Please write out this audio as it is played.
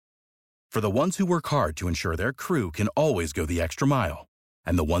For the ones who work hard to ensure their crew can always go the extra mile,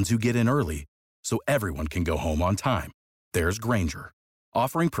 and the ones who get in early so everyone can go home on time, there's Grainger,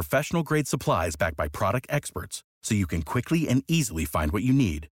 offering professional-grade supplies backed by product experts so you can quickly and easily find what you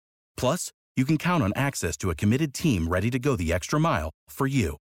need. Plus, you can count on access to a committed team ready to go the extra mile for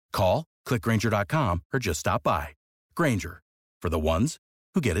you. Call, click Grainger.com, or just stop by. Grainger, for the ones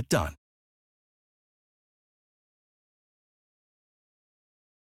who get it done.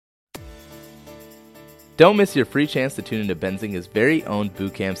 Don't miss your free chance to tune into Benzinga's very own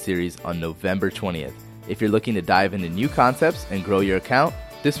Bootcamp series on November 20th. If you're looking to dive into new concepts and grow your account,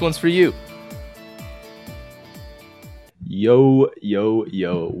 this one's for you. Yo.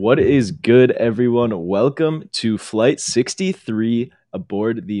 What is good, everyone? Welcome to Flight 63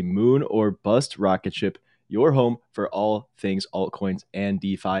 aboard the Moon or Bust rocket ship, your home for all things altcoins and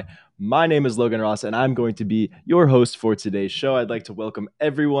DeFi. My name is Logan Ross, and I'm going to be your host for today's show. I'd like to welcome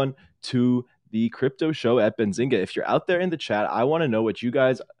everyone to the crypto show at Benzinga. If you're out there in the chat, I want to know what you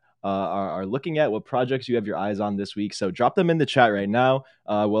guys are looking at, what projects you have your eyes on this week. So drop them in the chat right now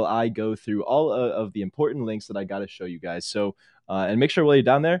while I go through all of the important links that I got to show you guys. So and make sure while you're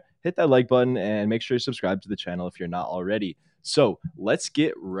down there, hit that like button and make sure you subscribe to the channel if you're not already. So let's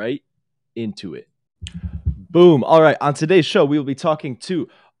get right into it. Boom. All right. On today's show, we will be talking to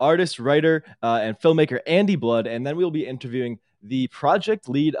artist, writer, and filmmaker Andy Blood, and then we'll be interviewing the project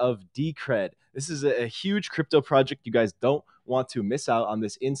lead of Decred. This is a huge crypto project. You guys don't want to miss out on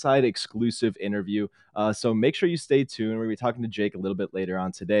this inside exclusive interview. So make sure you stay tuned. We're going to be talking to Jake a little bit later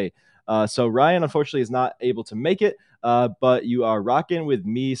on today. So Ryan, unfortunately, is not able to make it, but you are rocking with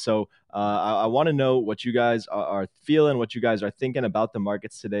me. So I want to know what you guys are feeling, what you guys are thinking about the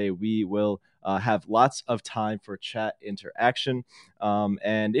markets today. We will have lots of time for chat interaction.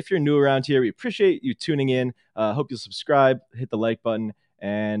 And if you're new around here, we appreciate you tuning in. Hope you'll subscribe, hit the like button.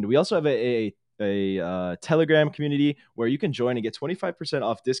 And we also have a Telegram community where you can join and get 25%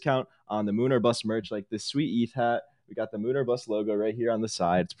 off discount on the Moon or Bust merch, like this sweet ETH hat. We got the Moon or Bust logo right here on the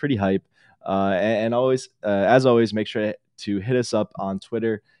side. It's pretty hype. And always, as always, make sure to hit us up on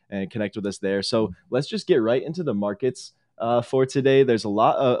Twitter and connect with us there. So let's just get right into the markets for today. There's a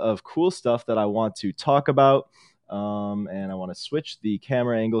lot of cool stuff that I want to talk about. And I want to switch the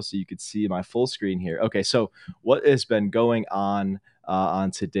camera angle so you could see my full screen here. Okay, so what has been going on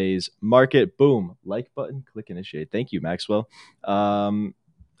today's market? Boom, like button, click initiate. Thank you, Maxwell.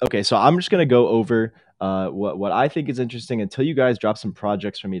 Okay, so I'm just going to go over what I think is interesting until you guys drop some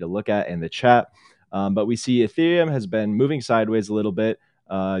projects for me to look at in the chat. But we see Ethereum has been moving sideways a little bit.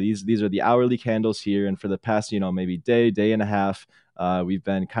 These are the hourly candles here, and for the past, maybe day and a half, we've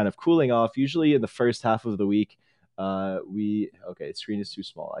been kind of cooling off. Usually in the first half of the week, the screen is too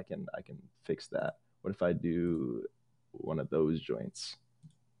small. I can fix that. What if I do one of those joints?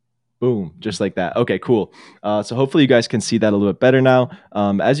 Boom, just like that. Okay, cool. So hopefully you guys can see that a little bit better now.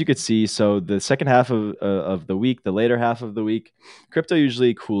 As you could see, so the second half of the week, the later half of the week, crypto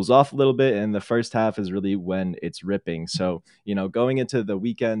usually cools off a little bit, and the first half is really when it's ripping. So, going into the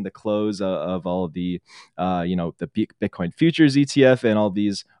weekend, the close of all of the, the Bitcoin futures ETF and all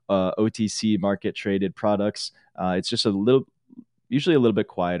these OTC market traded products, it's just usually a little bit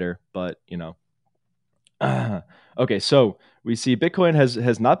quieter, but okay, so we see Bitcoin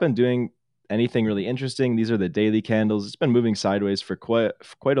has not been doing anything really interesting. These are the daily candles. It's been moving sideways for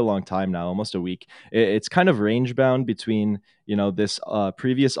quite a long time now, almost a week. It's kind of range bound between this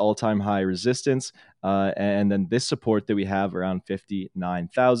previous all-time high resistance and then this support that we have around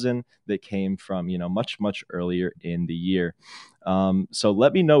 59,000 that came from much earlier in the year. So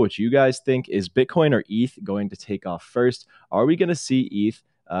let me know what you guys think. Is Bitcoin or ETH going to take off first? Are we going to see ETH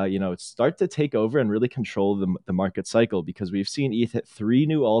start to take over and really control the market cycle? Because we've seen ETH hit 3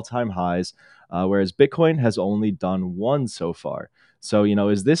 new all-time highs, whereas Bitcoin has only done 1 so far. So,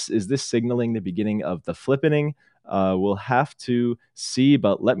 is this signaling the beginning of the flippening? We'll have to see,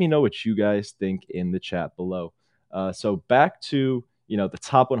 but let me know what you guys think in the chat below. So back to the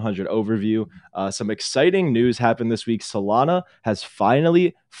top 100 overview. Some exciting news happened this week. Solana has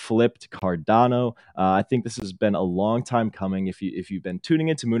finally flipped Cardano. I think this has been a long time coming. If you've been tuning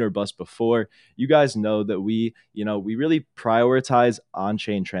into Moon or Bust before, you guys know that we really prioritize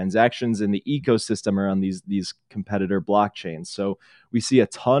on-chain transactions in the ecosystem around these competitor blockchains. So we see a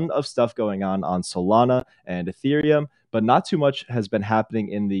ton of stuff going on Solana and Ethereum, but not too much has been happening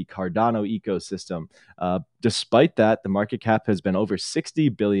in the Cardano ecosystem. Despite that, the market cap has been over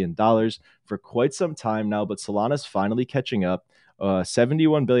 $60 billion for quite some time now, but Solana's finally catching up.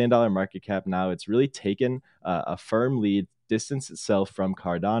 $71 billion market cap now. It's really taken a firm lead distance itself from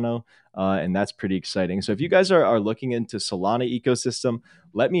Cardano, and that's pretty exciting. So if you guys are looking into Solana ecosystem,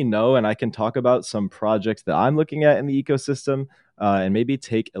 let me know, and I can talk about some projects that I'm looking at in the ecosystem, and maybe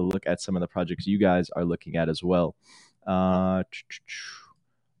take a look at some of the projects you guys are looking at as well.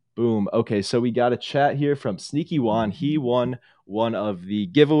 Boom. Okay, so we got a chat here from Sneaky Juan. He won one of the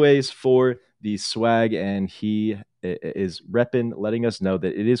giveaways for the swag, and he is repping, letting us know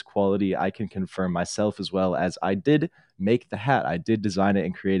that it is quality. I can confirm myself as well, as I did make the hat. I did design it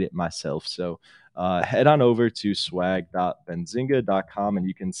and create it myself. So head on over to swag.benzinga.com and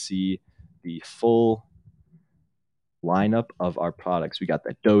you can see the full lineup of our products. We got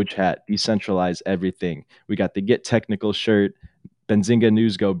the Doge hat, decentralize everything. We got the Get Technical shirt, Benzinga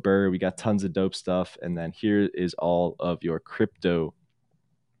News Go Burr. We got tons of dope stuff. And then here is all of your crypto.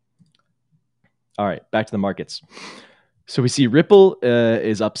 All right, back to the markets. So we see Ripple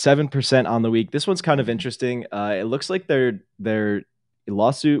is up 7% on the week. This one's kind of interesting. It looks like their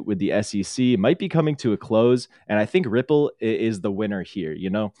lawsuit with the SEC might be coming to a close, and I think Ripple is the winner here. You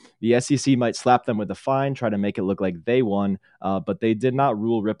know, the SEC might slap them with a fine, try to make it look like they won, but they did not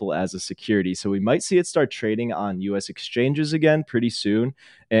rule Ripple as a security. So we might see it start trading on U.S. exchanges again pretty soon,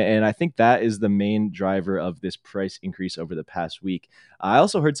 and I think that is the main driver of this price increase over the past week. I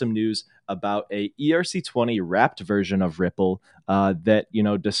also heard some news about a ERC20 wrapped version of Ripple that, you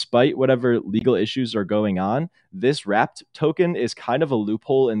know, despite whatever legal issues are going on, this wrapped token is kind of a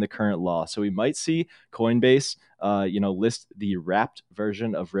loophole in the current law. So we might see Coinbase, list the wrapped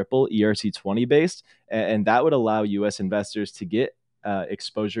version of Ripple, ERC20 based, and that would allow U.S. investors to get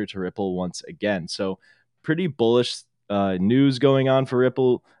exposure to Ripple once again. So pretty bullish news going on for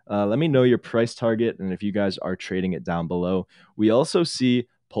Ripple. Let me know your price target and if you guys are trading it down below. We also see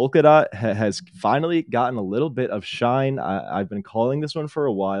Polkadot has finally gotten a little bit of shine. I've been calling this one for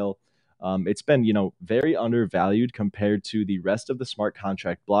a while. It's been, very undervalued compared to the rest of the smart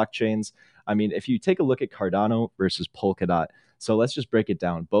contract blockchains. I mean, if you take a look at Cardano versus Polkadot, so let's just break it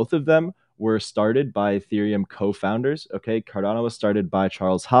down. Both of them were started by Ethereum co-founders. Okay, Cardano was started by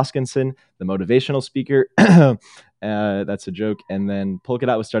Charles Hoskinson, the motivational speaker. That's a joke. And then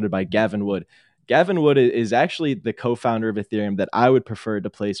Polkadot was started by Gavin Wood. Gavin Wood is actually the co-founder of Ethereum that I would prefer to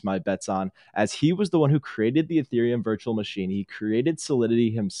place my bets on, as he was the one who created the Ethereum virtual machine. He created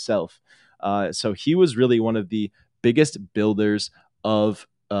Solidity himself. So he was really one of the biggest builders of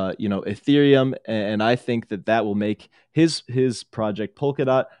Ethereum, and I think that will make his project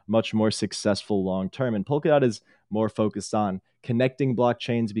Polkadot much more successful long term. And Polkadot is more focused on connecting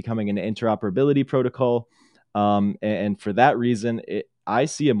blockchains, becoming an interoperability protocol, and for that reason, I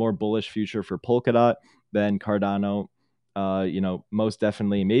see a more bullish future for Polkadot than Cardano. Most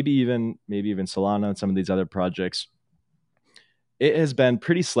definitely, maybe even Solana and some of these other projects. It has been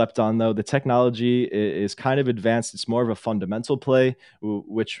pretty slept on, though. The technology is kind of advanced. It's more of a fundamental play,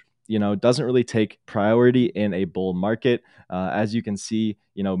 which doesn't really take priority in a bull market. As you can see,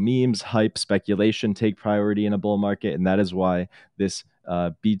 memes, hype, speculation take priority in a bull market, and that is why this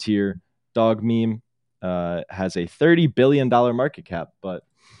B tier dog meme has a $30 billion market cap. But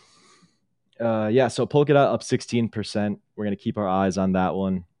so Polkadot up 16%. We're going to keep our eyes on that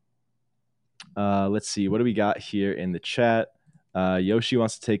one. Let's see. What do we got here in the chat? Yoshi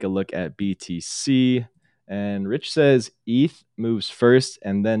wants to take a look at BTC. And Rich says ETH moves first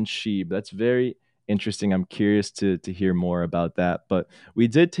and then SHIB. That's very interesting. I'm curious to hear more about that. But we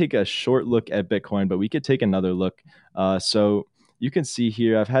did take a short look at Bitcoin, but we could take another look. So you can see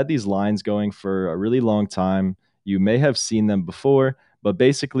here, I've had these lines going for a really long time. You may have seen them before, but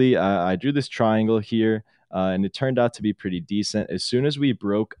basically I drew this triangle here, and it turned out to be pretty decent. As soon as we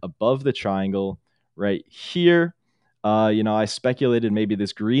broke above the triangle right here, I speculated maybe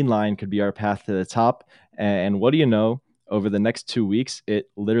this green line could be our path to the top. And what do you know? Over the next 2 weeks,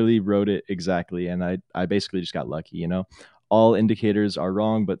 it literally wrote it exactly. And I basically just got lucky, All indicators are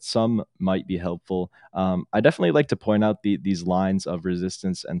wrong, but some might be helpful. I definitely like to point out these lines of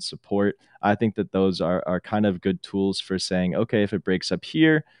resistance and support. I think that those are kind of good tools for saying, okay, if it breaks up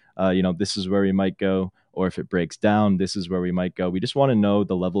here, this is where we might go. Or if it breaks down, this is where we might go. We just want to know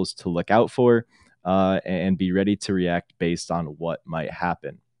the levels to look out for. And be ready to react based on what might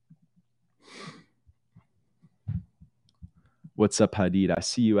happen. What's up, Hadid? I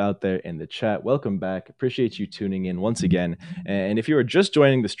see you out there in the chat. Welcome back. Appreciate you tuning in once again. And if you are just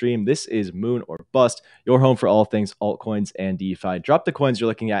joining the stream, this is Moon or Bust, your home for all things altcoins and DeFi. Drop the coins you're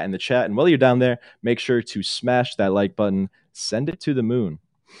looking at in the chat. And while you're down there, make sure to smash that like button. Send it to the moon.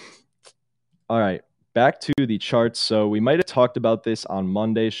 All right, back to the charts. So we might have talked about this on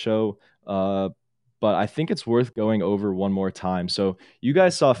Monday's show. but I think it's worth going over one more time. So you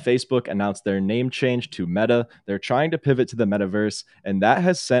guys saw Facebook announce their name change to Meta. They're trying to pivot to the metaverse, and that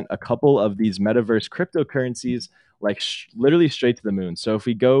has sent a couple of these metaverse cryptocurrencies like literally straight to the moon. So if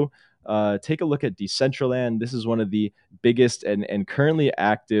we go take a look at Decentraland, this is one of the biggest and currently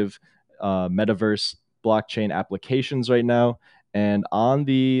active metaverse blockchain applications right now. And on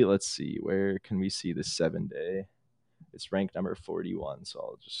the, let's see, where can we see the 7-day? It's ranked number 41. So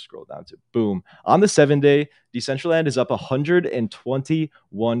I'll just scroll down to boom. On the 7-day, Decentraland is up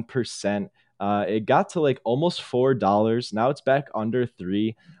 121%. It got to like almost $4. Now it's back under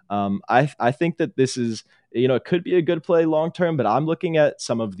 $3. I think that this is, it could be a good play long term, but I'm looking at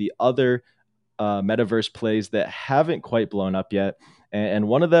some of the other metaverse plays that haven't quite blown up yet. And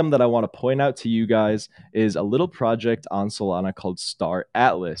one of them that I want to point out to you guys is a little project on Solana called Star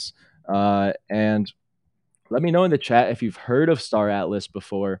Atlas. And let me know in the chat if you've heard of Star Atlas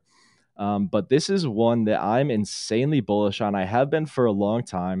before. But this is one that I'm insanely bullish on. I have been for a long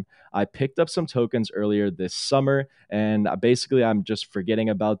time. I picked up some tokens earlier this summer, and basically I'm just forgetting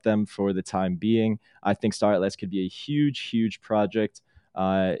about them for the time being. I think Star Atlas could be a huge, huge project,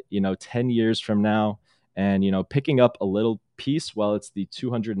 10 years from now. And, picking up a little piece while it's the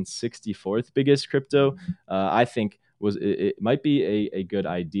 264th biggest crypto, I think it might be a good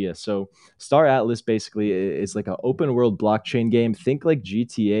idea. So Star Atlas basically is like an open world blockchain game. Think like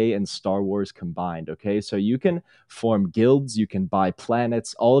GTA and Star Wars combined. Okay, so you can form guilds, you can buy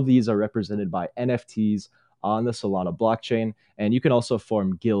planets. All of these are represented by NFTs on the Solana blockchain, and you can also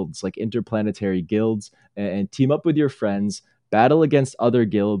form guilds like interplanetary guilds and team up with your friends, battle against other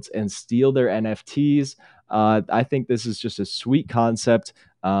guilds, and steal their NFTs. I think this is just a sweet concept,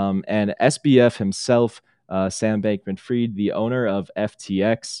 and SBF himself. Sam Bankman-Fried, the owner of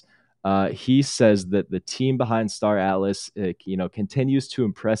FTX, he says that the team behind Star Atlas, continues to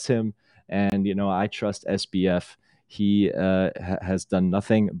impress him, and I trust SBF. He has done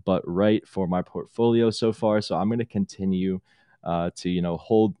nothing but right for my portfolio so far, so I'm going to continue to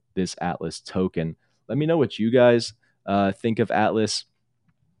hold this Atlas token. Let me know what you guys think of Atlas,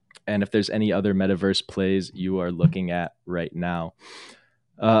 and if there's any other metaverse plays you are looking at right now.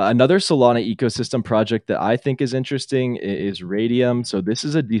 Another Solana ecosystem project that I think is interesting is Raydium. So this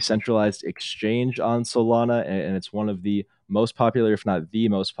is a decentralized exchange on Solana, and it's one of the most popular, if not the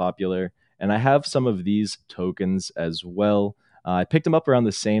most popular. And I have some of these tokens as well. I picked them up around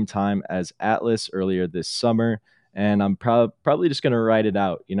the same time as Atlas earlier this summer, and I'm probably just going to ride it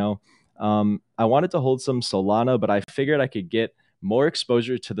out. I wanted to hold some Solana, but I figured I could get more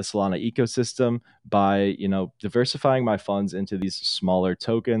exposure to the Solana ecosystem by diversifying my funds into these smaller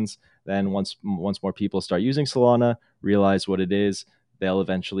tokens. Then once more people start using Solana, realize what it is, they'll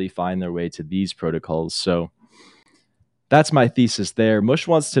eventually find their way to these protocols. So that's my thesis there. Mush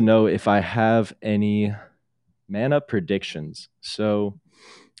wants to know if I have any mana predictions. So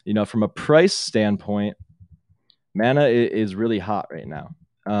from a price standpoint, mana is really hot right now,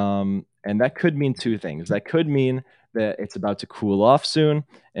 and that could mean two things. That could mean that it's about to cool off soon.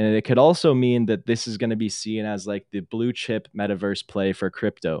 And it could also mean that this is going to be seen as like the blue chip metaverse play for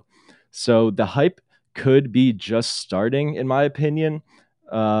crypto. So the hype could be just starting, in my opinion.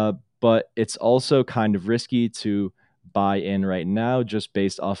 But it's also kind of risky to buy in right now just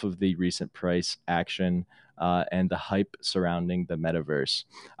based off of the recent price action and the hype surrounding the metaverse.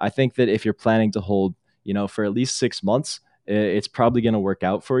 I think that if you're planning to hold, for at least 6 months, it's probably going to work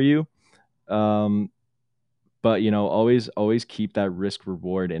out for you. But always keep that risk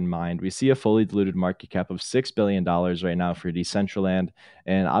reward in mind. We see a fully diluted market cap of $6 billion right now for Decentraland,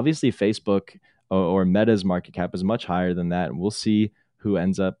 and obviously Facebook or Meta's market cap is much higher than that. And we'll see who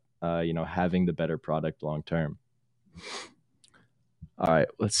ends up having the better product long term. All right,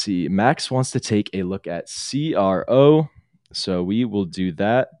 let's see. Max wants to take a look at CRO, so we will do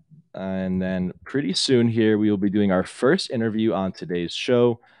that, and then pretty soon here we will be doing our first interview on today's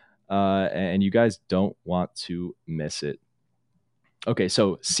show. And you guys don't want to miss it. Okay,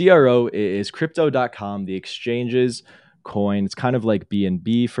 so CRO is Crypto.com, the exchange's coin. It's kind of like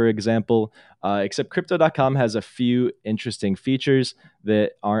BNB, for example, except Crypto.com has a few interesting features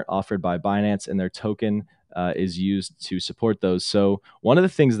that aren't offered by Binance, and their token is used to support those. So one of the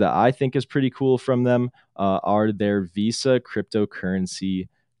things that I think is pretty cool from them are their Visa cryptocurrency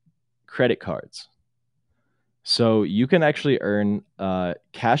credit cards. So you can actually earn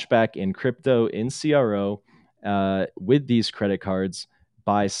cash back in crypto in CRO with these credit cards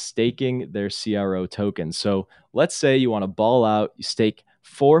by staking their CRO tokens. So let's say you want to ball out, you stake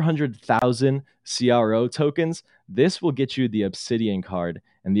 400,000 CRO tokens. this will get you the Obsidian card,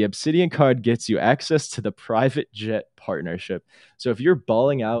 and the Obsidian card gets you access to the private jet partnership. So if you're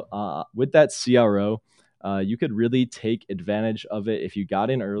balling out with that CRO, you could really take advantage of it if you got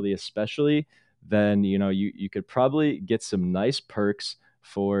in early, especially. Then you could probably get some nice perks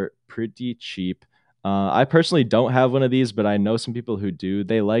for pretty cheap. I personally don't have one of these, but I know some people who do.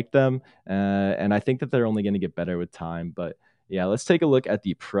 They like them, and I think that they're only going to get better with time. But yeah, let's take a look at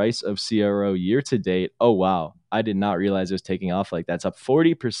the price of CRO year to date. Oh, wow. I did not realize it was taking off like that. It's up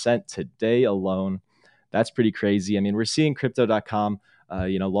 40% today alone. That's pretty crazy. I mean, we're seeing crypto.com,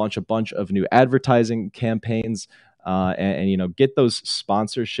 launch a bunch of new advertising campaigns and get those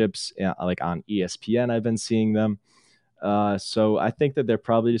sponsorships like on ESPN. I've been seeing them. So I think that they're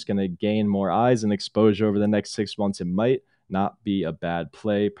probably just going to gain more eyes and exposure over the next 6 months. It might not be a bad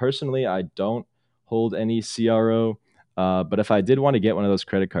play. Personally, I don't hold any CRO. But if I did want to get one of those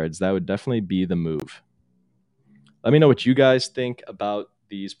credit cards, that would definitely be the move. Let me know what you guys think about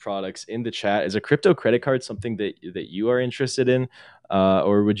these products in the chat. Is a crypto credit card something that you are interested in?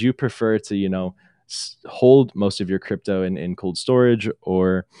 Or would you prefer to, hold most of your crypto in cold storage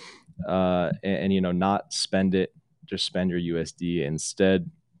or, not spend it, just spend your USD instead?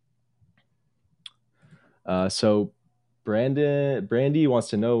 So Brandy wants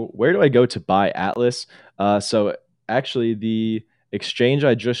to know, where do I go to buy Atlas? So actually, the exchange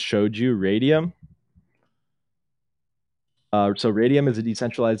I just showed you, Raydium. So Raydium is a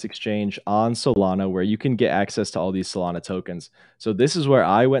decentralized exchange on Solana where you can get access to all these Solana tokens. So this is where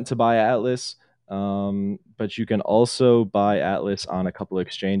I went to buy Atlas. But you can also buy Atlas on a couple of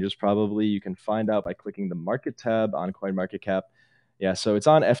exchanges. Probably you can find out by clicking the market tab on CoinMarketCap. Yeah, so it's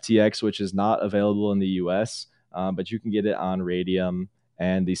on FTX, which is not available in the US, but you can get it on Raydium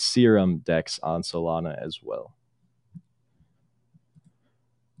and the Serum DEX on Solana as well.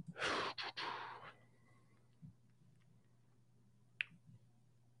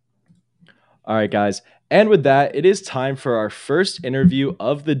 All right, guys. And with that, it is time for our first interview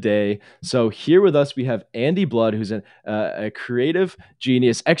of the day. So here with us, we have Andy Blood, who's a creative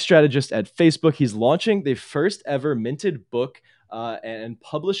genius, ex-strategist at Facebook. He's launching the first ever minted book and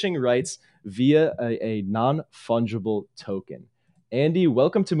publishing rights via a non-fungible token. Andy,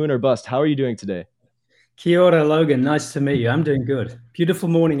 welcome to Moon or Bust. How are you doing today? Kia ora, Logan. Nice to meet you. I'm doing good. Beautiful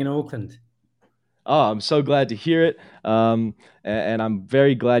morning in Auckland. Oh, I'm so glad to hear it. And I'm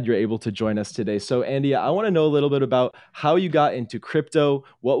very glad you're able to join us today. So, Andy, I want to know a little bit about how you got into crypto.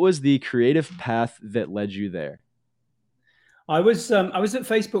 What was the creative path that led you there? I was at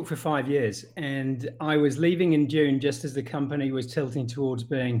Facebook for 5 years, and I was leaving in June just as the company was tilting towards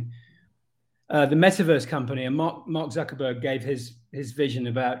being the metaverse company. And Mark Zuckerberg gave his vision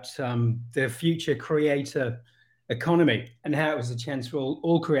about the future creator economy and how it was a chance for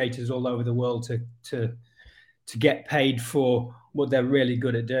all creators all over the world to get paid for what they're really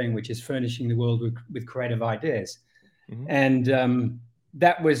good at doing, which is furnishing the world with creative ideas. Mm-hmm. And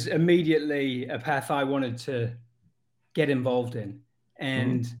that was immediately a path I wanted to get involved in.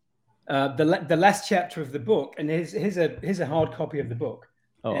 And the last chapter of the book, and here's a hard copy of the book.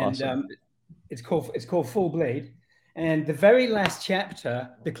 Oh, and awesome. It's called Full Bleed. And the very last chapter,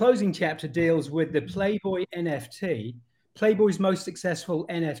 the closing chapter, deals with the Playboy NFT, Playboy's most successful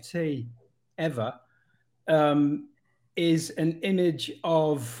NFT ever, is an image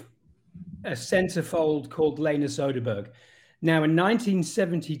of a centerfold called Lena Soderbergh. Now, in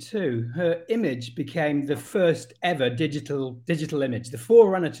 1972, her image became the first ever digital image, the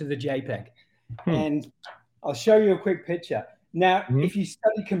forerunner to the JPEG. And I'll show you a quick picture. Now, if you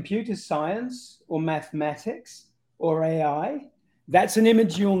study computer science or mathematics or AI, that's an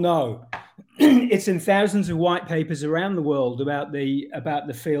image you'll know. It's in thousands of white papers around the world about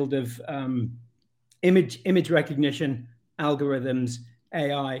the field of image recognition, algorithms,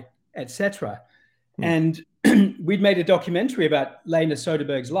 AI, etc. And we'd made a documentary about Lena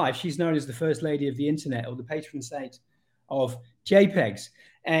Soderbergh's life. She's known as the first lady of the internet, or the patron saint of JPEGs.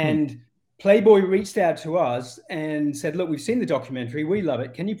 And Playboy reached out to us and said, look, we've seen the documentary. We love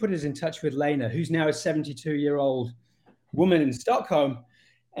it. Can you put us in touch with Lena, who's now a 72-year-old woman in Stockholm?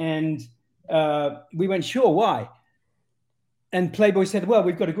 And we went, sure, why? And Playboy said, well,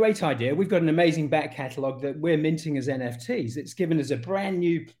 we've got a great idea. We've got an amazing back catalog that we're minting as NFTs. It's given us a brand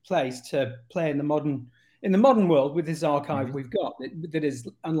new place to play in the modern world with this archive we've got that is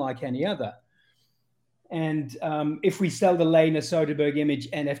unlike any other. And if we sell the Lena Soderbergh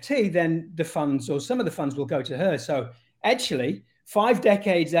image NFT, then the funds, or some of the funds, will go to her. So actually, 5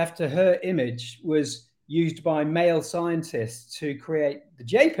 decades after her image was used by male scientists to create the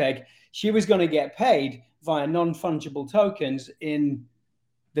JPEG, she was going to get paid via non-fungible tokens in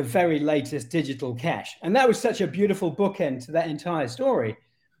the very latest digital cash. And that was such a beautiful bookend to that entire story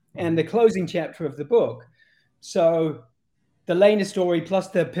and the closing chapter of the book. So the Lena story plus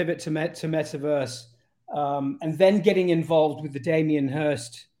the pivot to metaverse, and then getting involved with the Damien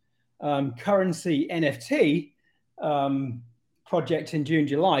Hirst currency NFT project in June,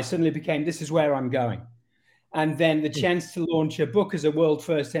 July, suddenly became, this is where I'm going. And then the chance to launch a book as a world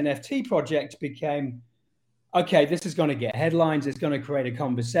first NFT project became, okay, this is going to get headlines. It's going to create a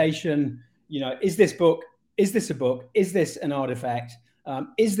conversation. Is this a book? Is this an artifact?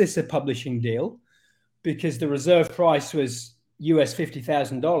 Is this a publishing deal? Because the reserve price was US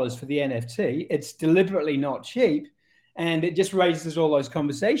 $50,000 for the NFT. It's deliberately not cheap. And it just raises all those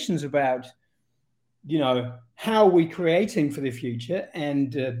conversations about, how are we creating for the future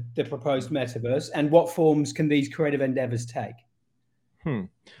and the proposed metaverse, and what forms can these creative endeavors take?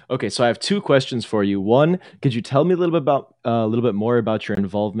 Okay, so I have two questions for you. One, could you tell me a little bit more about your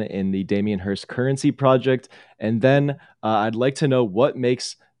involvement in the Damien Hirst currency project? And then I'd like to know what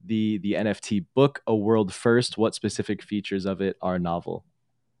makes the NFT book a world first. What specific features of it are novel?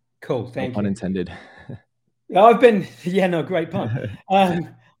 Cool, thank you. Pun intended. Great pun.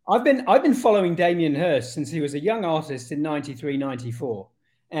 I've been following Damien Hirst since he was a young artist in 93, 94.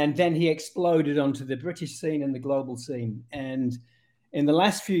 And then he exploded onto the British scene and the global scene. And in the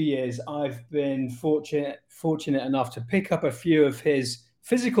last few years, I've been fortunate enough to pick up a few of his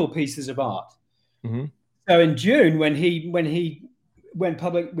physical pieces of art. Mm-hmm. So in June, when he went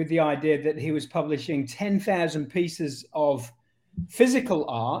public with the idea that he was publishing 10,000 pieces of physical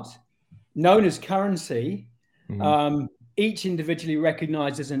art known as currency, mm-hmm. Each individually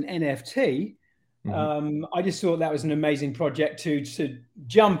recognized as an NFT, mm-hmm. I just thought that was an amazing project to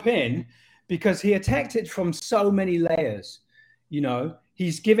jump in, because he attacked it from so many layers.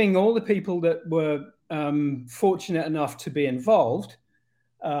 He's giving all the people that were fortunate enough to be involved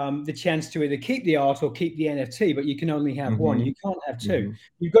the chance to either keep the art or keep the NFT, but you can only have mm-hmm. one. You can't have two.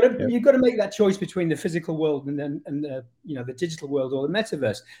 Mm-hmm. You've got to make that choice between the physical world and the the digital world or the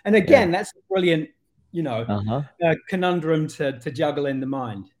metaverse. And again, that's a brilliant conundrum to juggle in the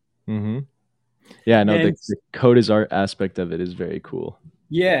mind. Mm-hmm. Yeah, no, the code is art aspect of it is very cool.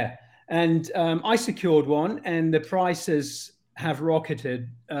 Yeah, and I secured one, and the prices have rocketed.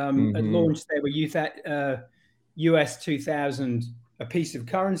 Mm-hmm. At launch, they were US 2,000 a piece of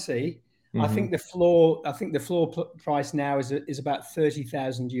currency. Mm-hmm. I think the floor price now is about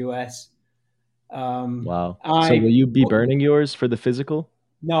 30,000 US. Wow! So will you be burning yours for the physical?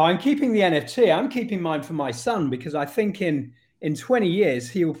 No, I'm keeping the NFT. I'm keeping mine for my son, because I think in 20 years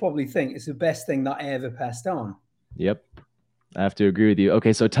he will probably think it's the best thing that I ever passed on. Yep. I have to agree with you.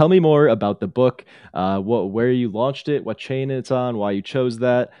 Okay, so tell me more about the book, where you launched it, what chain it's on, why you chose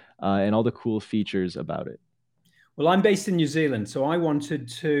that, and all the cool features about it. Well, I'm based in New Zealand, so I wanted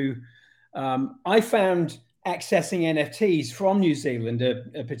to. I found accessing NFTs from New Zealand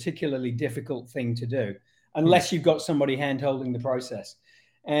a particularly difficult thing to do, unless you've got somebody hand-holding the process.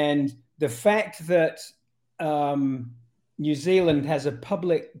 And the fact that New Zealand has a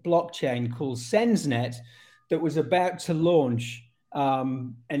public blockchain called SensNet that was about to launch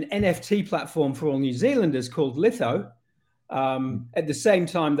an NFT platform for all New Zealanders called Litho, at the same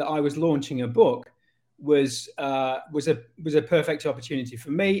time that I was launching a book, was a perfect opportunity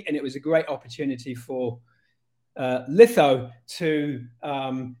for me, and it was a great opportunity for Litho to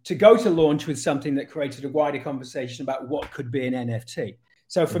go to launch with something that created a wider conversation about what could be an NFT.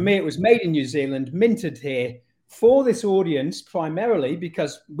 So for me, it was made in New Zealand, minted here for this audience primarily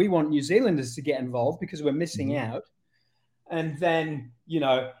because we want New Zealanders to get involved because we're missing out, and then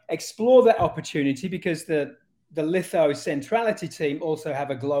explore that opportunity because the Litho Centrality team also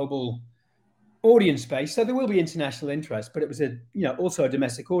have a global audience base, so there will be international interest, but it was also a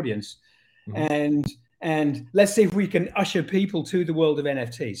domestic audience, and let's see if we can usher people to the world of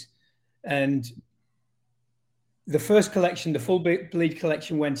NFTs. And the first collection, the Full Bleed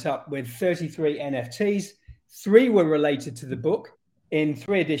collection, went up with 33 NFTs. 3 were related to the book in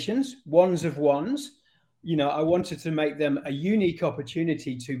 3 editions, ones of ones. I wanted to make them a unique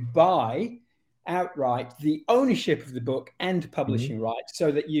opportunity to buy outright the ownership of the book and publishing rights,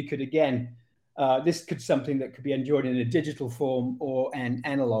 so that you could, again, this could something that could be enjoyed in a digital form or an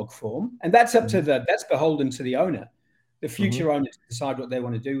analog form. And that's up to that's beholden to the owner, the future owner, to decide what they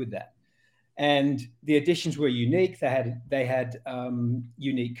want to do with that. And the editions were unique. They had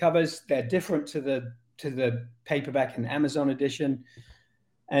unique covers. They're different to the paperback and Amazon edition.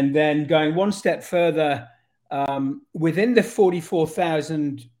 And then going one step further, within the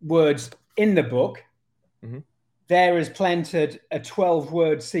 44,000 words in the book, there is planted a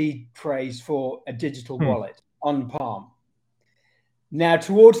 12-word seed phrase for a digital wallet on Palm. Now,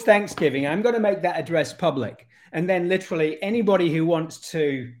 towards Thanksgiving, I'm going to make that address public. And then literally anybody who wants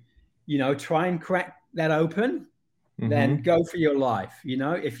to, try and crack that open, then go for your life.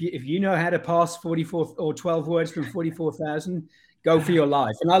 If you know how to pass 44 or 12 words from 44,000, go for your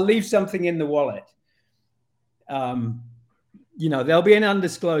life. And I'll leave something in the wallet. There'll be an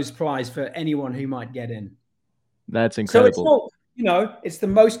undisclosed prize for anyone who might get in. That's incredible. So it's the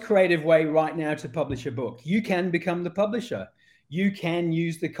most creative way right now to publish a book. You can become the publisher. You can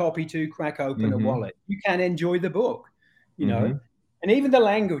use the copy to crack open a wallet. You can enjoy the book, and even the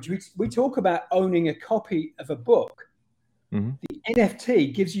language. We talk about owning a copy of a book. The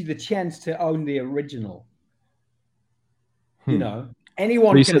NFT gives you the chance to own the original.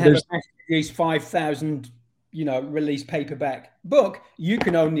 Anyone can have a mass-produced 5,000, release paperback book. You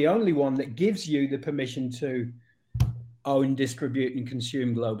can own the only one that gives you the permission to own, distribute, and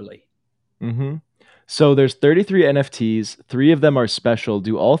consume globally. So there's 33 NFTs. 3 of them are special.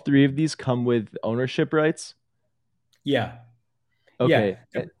 Do all 3 of these come with ownership rights? Yeah. Okay.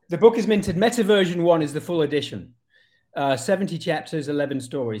 Yeah. The book is minted. Meta version 1 is the full edition. 70 chapters, 11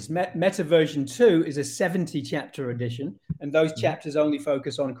 stories. Meta version 2 is a 70 chapter edition, and those chapters only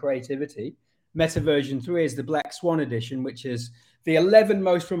focus on creativity. Meta version 3 is the Black Swan edition, which is the 11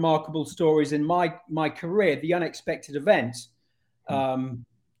 most remarkable stories in my career, the unexpected events.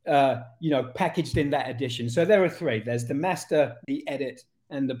 Packaged in that edition. So there are 3. There's the Master, the Edit,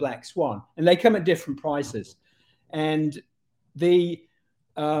 and the Black Swan, and they come at different prices. And the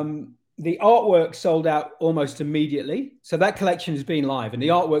artwork sold out almost immediately. So that collection has been live, and the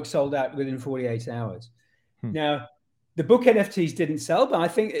artwork sold out within 48 hours. Now, the book NFTs didn't sell, but I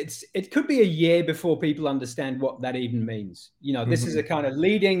think it could be a year before people understand what that even means. This is a kind of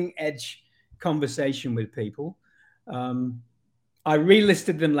leading edge conversation with people. I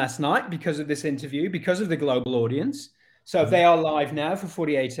relisted them last night because of this interview, because of the global audience. So they are live now for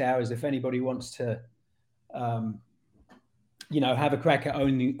 48 hours. If anybody wants to, have a crack at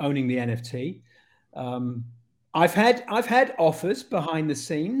owning the NFT. I've had offers behind the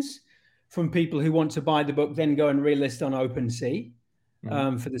scenes from people who want to buy the book, then go and relist on OpenSea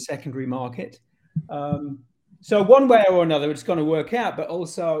for the secondary market. So one way or another, it's going to work out. But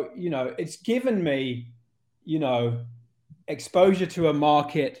also, it's given me, exposure to a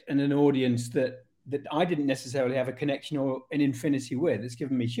market and an audience that I didn't necessarily have a connection or an infinity with. It's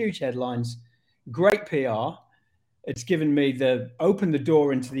given me huge headlines, great PR. It's given me opened the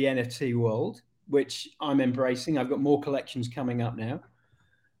door into the NFT world, which I'm embracing. I've got more collections coming up now,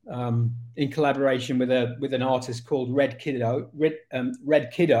 in collaboration with an artist called Red Kiddo,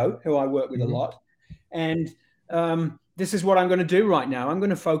 who I work with a lot. And this is what I'm going to do right now. I'm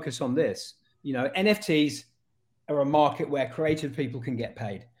going to focus on this. NFTs are a market where creative people can get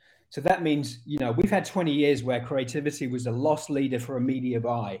paid. So that means, we've had 20 years where creativity was a loss leader for a media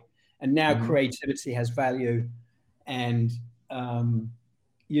buy. And now creativity has value, and,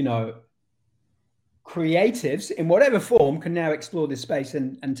 creatives in whatever form can now explore this space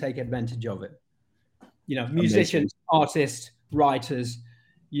and take advantage of it. Musicians, artists, writers,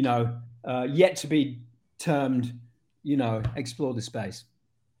 yet to be termed, explore the space.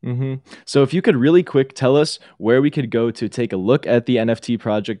 So if you could really quick tell us where we could go to take a look at the NFT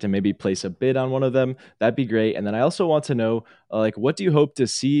project and maybe place a bid on one of them, that'd be great. And then I also want to know, what do you hope to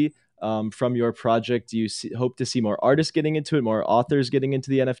see from your project? Do you hope to see more artists getting into it, more authors getting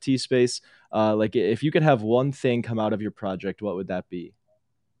into the NFT space? If you could have one thing come out of your project, what would that be?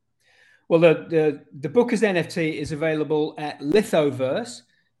 Well, the book as NFT is available at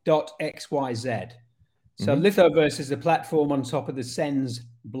lithoverse.xyz. So Lithoverse is a platform on top of the Sens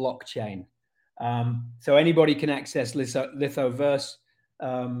blockchain. So anybody can access Lithoverse.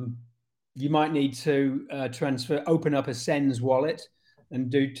 You might need to open up a Sens wallet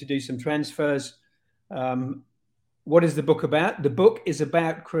and do some transfers. What is the book about? The book is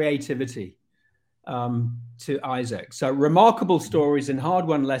about creativity, to Isaac. So remarkable stories and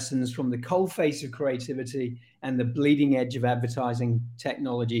hard-won lessons from the coalface of creativity and the bleeding edge of advertising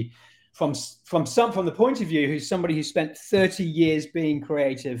technology. From the point of view who's somebody who spent 30 years being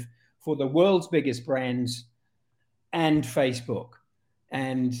creative for the world's biggest brands and Facebook.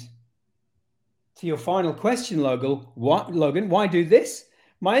 And to your final question, Logan, why do this?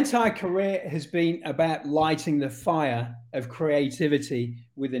 My entire career has been about lighting the fire of creativity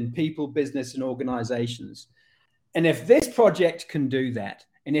within people, business, and organizations. And if this project can do that,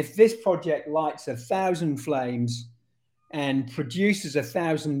 and if this project lights 1,000 flames and produces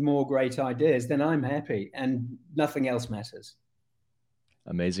 1,000 more great ideas, then I'm happy and nothing else matters.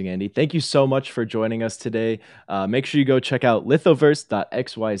 Amazing, Andy. Thank you so much for joining us today. Make sure you go check out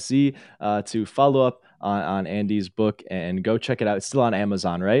lithoverse.xyz to follow up on Andy's book, and go check it out. It's still on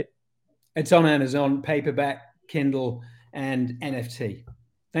Amazon, right? It's on Amazon, paperback, Kindle, and NFT.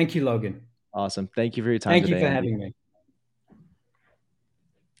 Thank you, Logan. Awesome. Thank you for your time Thank today, you for Andy. having me.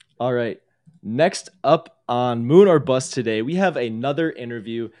 All right. Next up on Moon or Bust today, we have another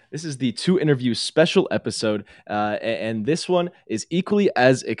interview. This is the 2-interview special episode, and this one is equally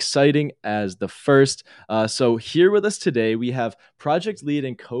as exciting as the first. So here with us today, we have project lead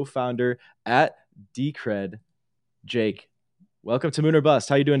and co-founder at Decred, Jake. Welcome to Moon or Bust.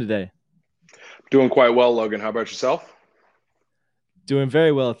 How are you doing today? Doing quite well, Logan. How about yourself? Doing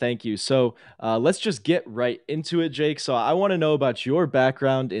very well, thank you. So let's just get right into it, Jake. So I want to know about your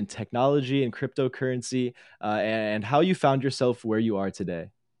background in technology and cryptocurrency, and how you found yourself where you are today.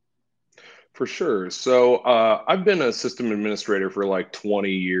 For sure. So I've been a system administrator for like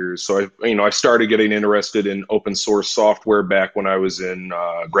 20 years. So I started getting interested in open source software back when I was in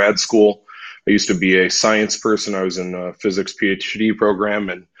grad school. I used to be a science person. I was in a physics PhD program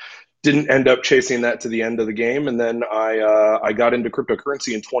and didn't end up chasing that to the end of the game. And then I got into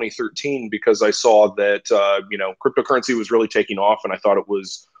cryptocurrency in 2013 because I saw that cryptocurrency was really taking off, and I thought it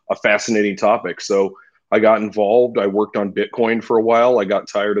was a fascinating topic. So I got involved. I worked on Bitcoin for a while. I got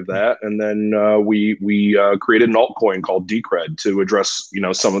tired of that, and then we created an altcoin called Decred to address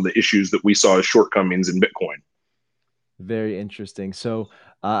some of the issues that we saw as shortcomings in Bitcoin. Very interesting. So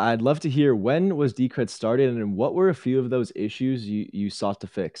I'd love to hear, when was Decred started, and what were a few of those issues you sought to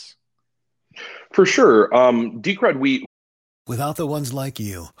fix? For sure. Decred, Without the ones like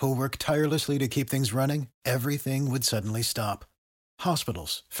you, who work tirelessly to keep things running, everything would suddenly stop.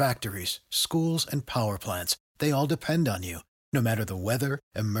 Hospitals, factories, schools, and power plants, they all depend on you. No matter the weather,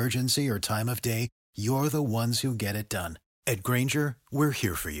 emergency, or time of day, you're the ones who get it done. At Grainger, we're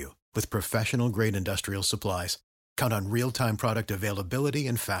here for you with professional-grade industrial supplies. Count on real-time product availability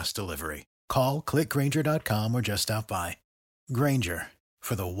and fast delivery. Call, click Grainger.com, or just stop by. Grainger,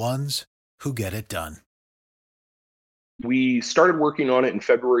 for the ones who get it done. We started working on it in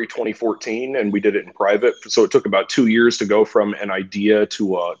February 2014, and we did it in private. So it took about 2 years to go from an idea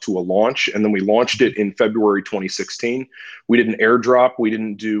to a launch, and then we launched it in February 2016. We did an airdrop. We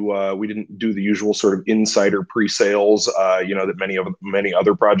didn't do the usual sort of insider pre-sales, that many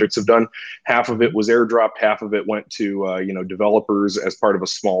other projects have done. Half of it was airdropped. Half of it went to developers as part of a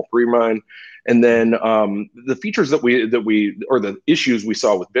small pre-mine. And then the features that the issues we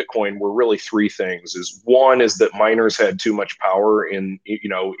saw with Bitcoin were really three things. One is that miners had too much power in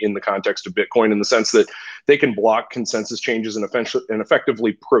the context of Bitcoin, in the sense that they can block consensus changes and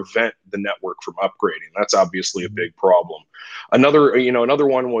effectively prevent the network from upgrading. That's obviously a big problem. Another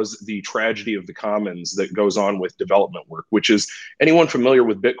one was the tragedy of the commons that goes on with development work, which is, anyone familiar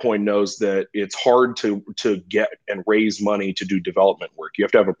with Bitcoin knows that it's hard to get and raise money to do development work. You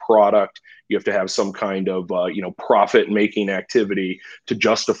have to have a product. You have to have some kind of profit-making activity to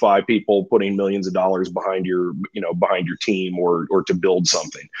justify people putting millions of dollars behind your team or to build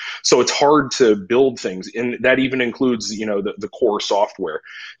something. So it's hard to build things, and that even includes the core software.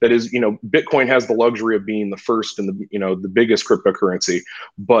 That is, Bitcoin has the luxury of being the first and the biggest cryptocurrency,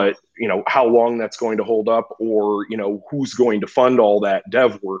 but how long that's going to hold up, or who's going to fund all that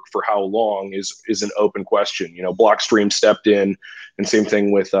dev work for how long is an open question. Blockstream stepped in, and same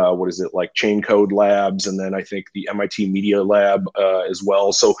thing with Chain Code Labs, and then I think the MIT Media Lab as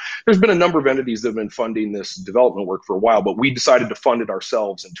well. So there's been a number of entities that have been funding this development work for a while, but we decided to fund it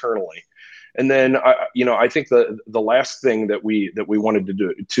ourselves internally. And then, I think the last thing that we wanted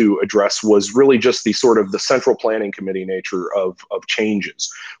to address was really just the sort of the central planning committee nature of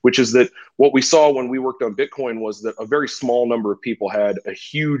changes, which is that what we saw when we worked on Bitcoin was that a very small number of people had a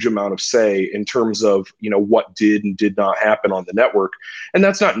huge amount of say in terms of, what did and did not happen on the network. And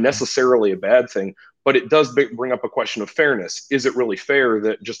that's not necessarily a bad thing, but it does bring up a question of fairness. Is it really fair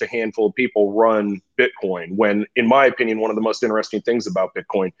that just a handful of people run Bitcoin, when, in my opinion, one of the most interesting things about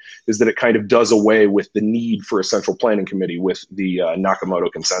Bitcoin is that it kind of does away with the need for a central planning committee with the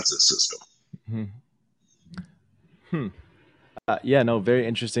Nakamoto consensus system. Very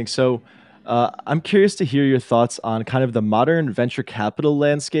interesting. So I'm curious to hear your thoughts on kind of the modern venture capital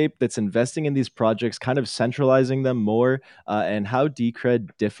landscape that's investing in these projects, kind of centralizing them more, and how Decred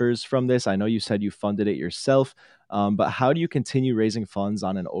differs from this. I know you said you funded it yourself, but how do you continue raising funds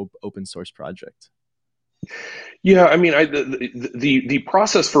on an open source project? Yeah, I mean, the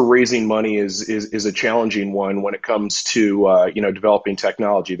process for raising money is a challenging one when it comes to developing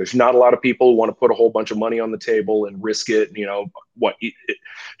technology. There's not a lot of people who want to put a whole bunch of money on the table and risk it,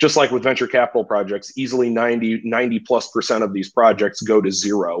 just like with venture capital projects, easily 90+% of these projects go to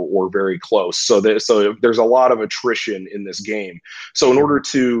zero or very close. So there's a lot of attrition in this game. So in order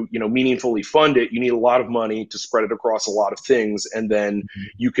to, meaningfully fund it, you need a lot of money to spread it across a lot of things. And then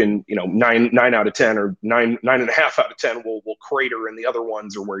you can, 9 out of 10 or 9.5 out of 10 will crater, and the other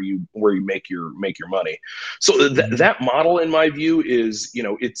ones are where you make your money. So that model, in my view, is,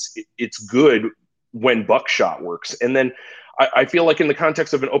 it's good when buckshot works. And then I feel like in the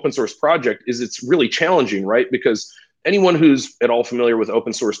context of an open source project it's really challenging, right? Because anyone who's at all familiar with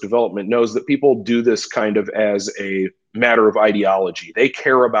open source development knows that people do this kind of as a matter of ideology. They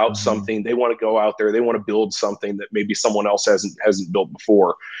care about something. They want to go out there. They want to build something that maybe someone else hasn't built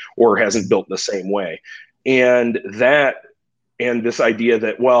before or hasn't built in the same way. And this idea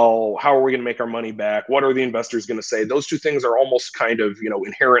that, well, how are we going to make our money back? What are the investors going to say? Those two things are almost kind of,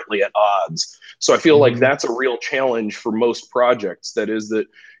 inherently at odds. So I feel like that's a real challenge for most projects. That is that,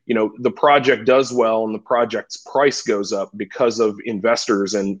 the project does well and the project's price goes up because of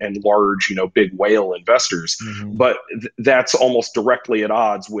investors and large, big whale investors. But that's almost directly at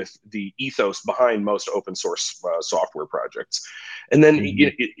odds with the ethos behind most open source software projects. And then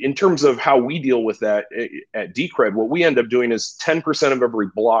in terms of how we deal with that at Decred, what we end up doing is 10% of every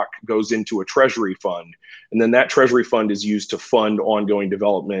block goes into a treasury fund. And then that treasury fund is used to fund ongoing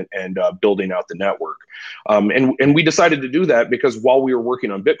development and building out the network. And we decided to do that because while we were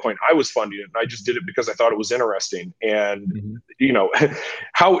working on Bitcoin, I was funding it, and I just did it because I thought it was interesting. And,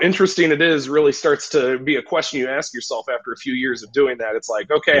 how interesting it is really starts to be a question you ask yourself after a few years of doing that. It's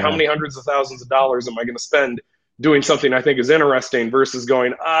like, okay, how many hundreds of thousands of dollars am I going to spend doing something I think is interesting versus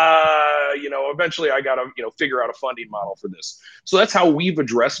going, eventually I got to, figure out a funding model for this. So that's how we've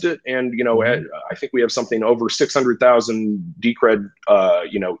addressed it. And, I think we have something over 600,000 Decred,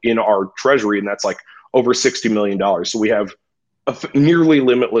 in our treasury, and that's like over $60 million. So we have a nearly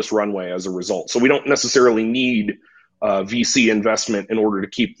limitless runway as a result. So we don't necessarily need VC investment in order to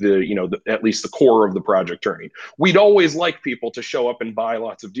keep at least the core of the project turning. We'd always like people to show up and buy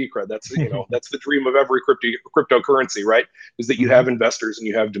lots of Decred. That's, that's the dream of every cryptocurrency, right? Is that you have investors and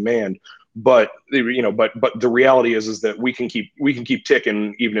you have demand. But, but the reality is that we can keep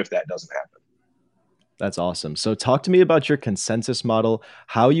ticking even if that doesn't happen. That's awesome. So talk to me about your consensus model,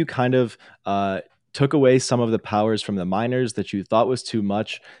 how you kind of took away some of the powers from the miners that you thought was too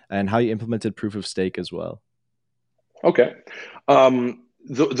much, and how you implemented proof of stake as well. Okay.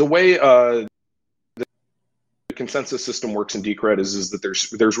 The way the consensus system works in Decred is that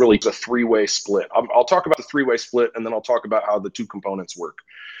there's really a three-way split. I'll talk about the three-way split, and then I'll talk about how the two components work.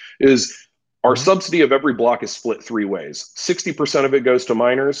 Our subsidy of every block is split three ways. 60% of it goes to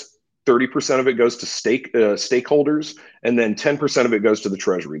miners, 30% of it goes to stakeholders, and then 10% of it goes to the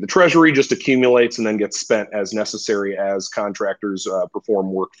treasury. The treasury just accumulates and then gets spent as necessary as contractors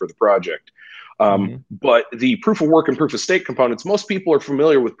perform work for the project. But the proof of work and proof of stake components, most people are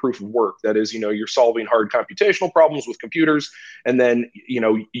familiar with proof of work. That is, you're solving hard computational problems with computers. And then,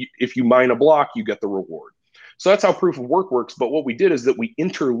 if you mine a block, you get the reward. So that's how proof of work works. But what we did is that we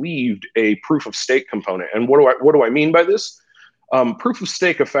interleaved a proof of stake component. And what do I mean by this? Proof of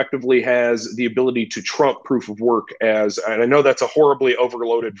stake effectively has the ability to trump proof of work and I know that's a horribly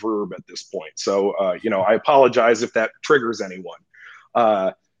overloaded verb at this point. So, I apologize if that triggers anyone.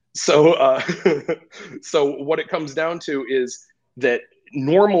 So what it comes down to is that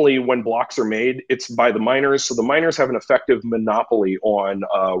normally when blocks are made, it's by the miners. So the miners have an effective monopoly on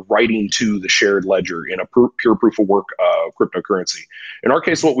writing to the shared ledger in a pure proof of work cryptocurrency. In our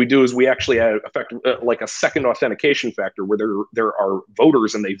case, what we do is we actually add like a second authentication factor where there are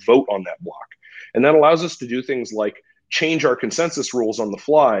voters and they vote on that block. And that allows us to do things like change our consensus rules on the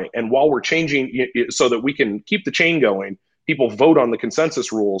fly. And while we're changing it so that we can keep the chain going, people vote on the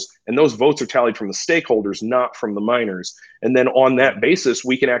consensus rules, and those votes are tallied from the stakeholders, not from the miners. And then on that basis,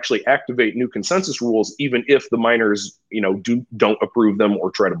 we can actually activate new consensus rules, even if the miners, don't approve them or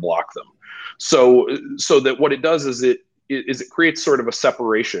try to block them. So that what it does is it creates sort of a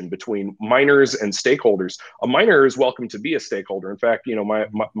separation between miners and stakeholders. A miner is welcome to be a stakeholder. In fact,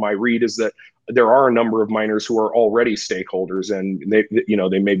 my read is that there are a number of miners who are already stakeholders, and they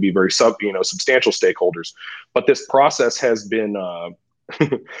may be very substantial stakeholders. But this process has been,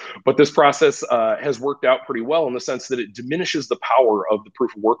 has worked out pretty well in the sense that it diminishes the power of the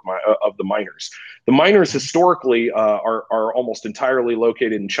proof of work of the miners. The miners historically are almost entirely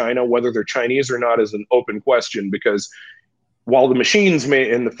located in China. Whether they're Chinese or not is an open question, because while the machines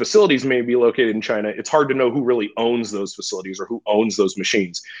and the facilities may be located in China, it's hard to know who really owns those facilities or who owns those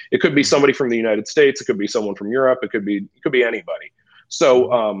machines. It could be somebody from the United States. It could be someone from Europe. It could be anybody.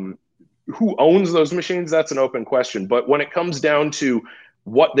 So who owns those machines, that's an open question. But when it comes down to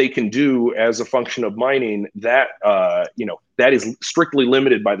what they can do as a function of mining, that that is strictly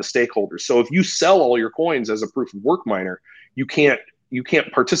limited by the stakeholders. So if you sell all your coins as a proof of work miner, you can't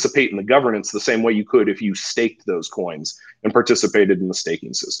participate in the governance the same way you could if you staked those coins and participated in the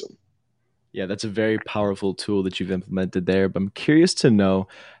staking system. Yeah, that's a very powerful tool that you've implemented there. But I'm curious to know,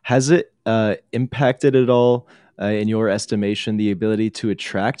 has it impacted at all, in your estimation, the ability to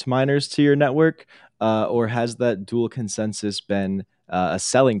attract miners to your network? Or has that dual consensus been a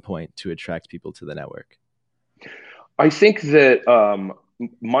selling point to attract people to the network? I think that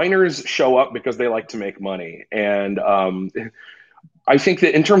miners show up because they like to make money. And I think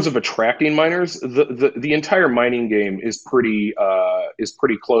that in terms of attracting miners, the entire mining game is pretty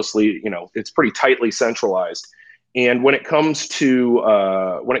closely, it's pretty tightly centralized. And when it comes to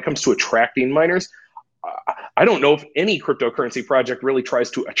attracting miners, I don't know if any cryptocurrency project really tries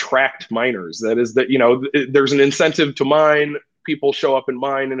to attract miners. That is there's an incentive to mine. People show up and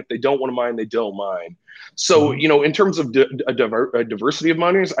mine, and if they don't want to mine, they don't mine. So, in terms of a diversity of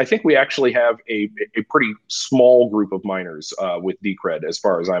miners, I think we actually have a pretty small group of miners with Decred, as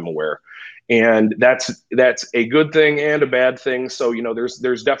far as I'm aware, and that's a good thing and a bad thing. So,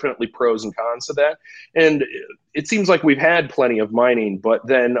 there's definitely pros and cons to that, and it seems like we've had plenty of mining, but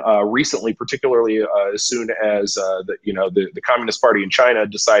then recently, particularly as soon as the Communist Party in China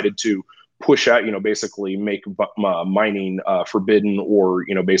decided to push out, basically make mining forbidden, or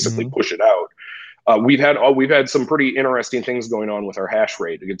basically push it out. We've had some pretty interesting things going on with our hash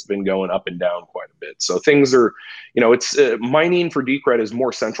rate. It's been going up and down quite a bit. So things are, it's mining for Decred is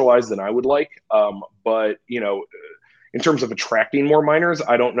more centralized than I would like. But in terms of attracting more miners,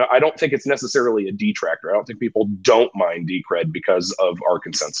 I don't know. I don't think it's necessarily a detractor. I don't think people don't mine Decred because of our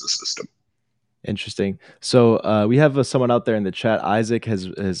consensus system. Interesting. So we have someone out there in the chat. Isaac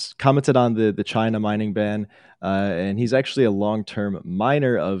has commented on the China mining ban, and he's actually a long-term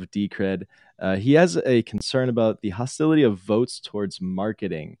miner of Decred. He has a concern about the hostility of votes towards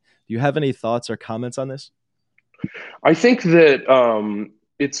marketing. Do you have any thoughts or comments on this? I think that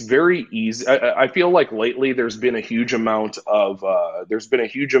it's very easy. I feel like lately there's been a huge amount of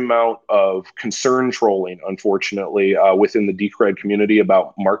concern trolling, unfortunately, within the Decred community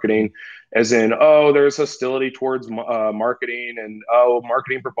about marketing, as in, oh, there's hostility towards marketing, and oh,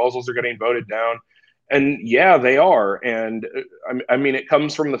 marketing proposals are getting voted down. And yeah, they are. And I mean, it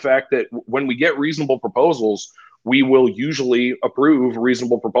comes from the fact that when we get reasonable proposals, we will usually approve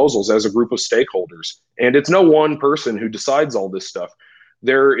reasonable proposals as a group of stakeholders. And it's no one person who decides all this stuff.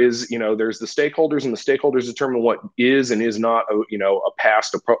 There's the stakeholders, and the stakeholders determine what is and is not a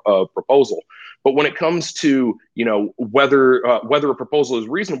passed proposal. But when it comes to whether a proposal is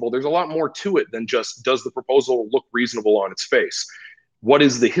reasonable, there's a lot more to it than just, does the proposal look reasonable on its face? What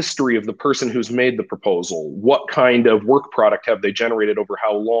is the history of the person who's made the proposal? What kind of work product have they generated over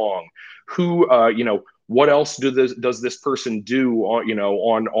how long? Who what else does this person do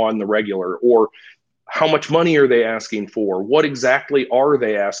on the regular? Or how much money are they asking for? What exactly are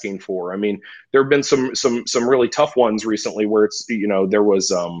they asking for? I mean, there have been some really tough ones recently where it's there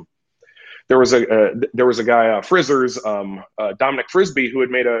was a guy, Frizzers, Dominic Frisby, who had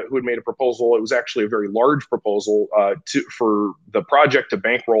made a proposal. It was actually a very large proposal for the project to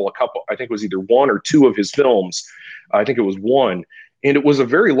bankroll a couple. I think it was either one or two of his films. I think it was one. And it was a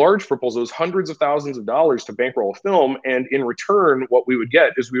very large proposal. It was hundreds of thousands of dollars to bankroll a film. And in return, what we would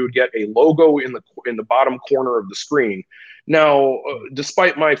get is a logo in the bottom corner of the screen. Now,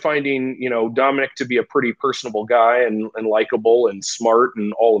 despite my finding, Dominic to be a pretty personable guy and likable and smart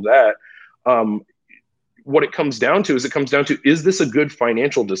and all of that, what it comes down to is this a good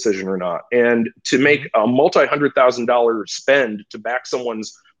financial decision or not? And to make a multi-$100,000 spend to back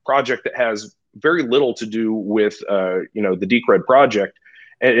someone's project that has very little to do with the Decred project,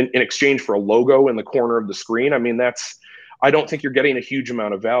 and in exchange for a logo in the corner of the screen, I mean, I don't think you're getting a huge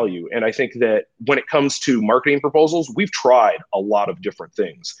amount of value. And I think that when it comes to marketing proposals, we've tried a lot of different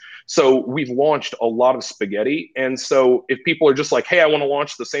things. So we've launched a lot of spaghetti. And so if people are just like, hey, I want to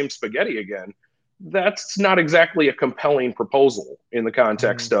launch the same spaghetti again, that's not exactly a compelling proposal in the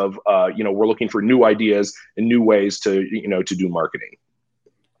context of, we're looking for new ideas and new ways to do marketing.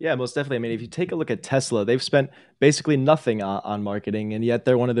 Yeah, most definitely. I mean, if you take a look at Tesla, they've spent basically nothing on marketing, and yet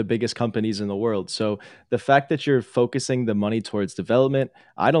they're one of the biggest companies in the world. So the fact that you're focusing the money towards development,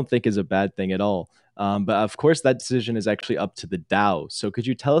 I don't think is a bad thing at all. But of course, that decision is actually up to the DAO. So could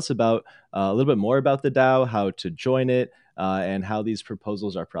you tell us about a little bit more about the DAO, how to join it, and how these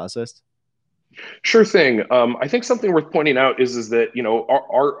proposals are processed? Sure thing. I think something worth pointing out is that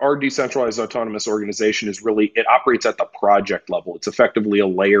our decentralized autonomous organization is really, it operates at the project level. It's effectively a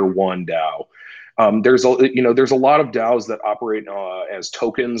layer one DAO. There's a lot of DAOs that operate as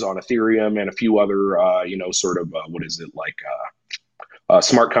tokens on Ethereum and a few other what is it like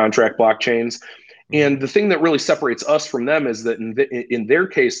smart contract blockchains. And the thing that really separates us from them is that in their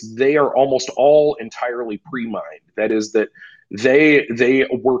case, they are almost all entirely pre-mined. That is that they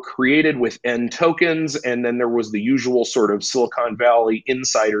were created with N tokens, and then there was the usual sort of Silicon Valley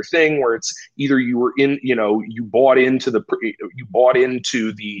insider thing where it's either you were in, you bought into the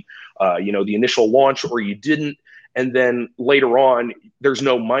initial launch, or you didn't. And then later on, there's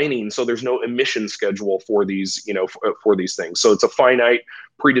no mining, so there's no emission schedule for these, for these things. So it's a finite,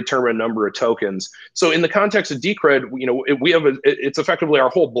 predetermined number of tokens. So in the context of Decred, it's effectively our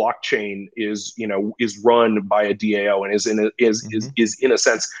whole blockchain is run by a DAO and is in a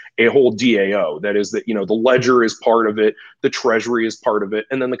sense a whole DAO. That is that the ledger is part of it, the treasury is part of it,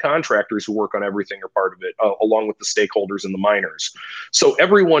 and then the contractors who work on everything are part of it, along with the stakeholders and the miners. So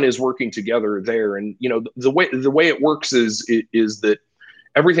everyone is working together there, and the way it works is that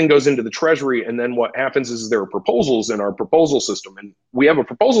everything goes into the treasury, and then what happens is there are proposals in our proposal system, and we have a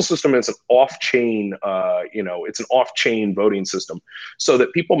proposal system. And it's an off-chain, it's an off-chain voting system, so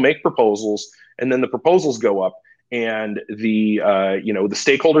that people make proposals, and then the proposals go up, and the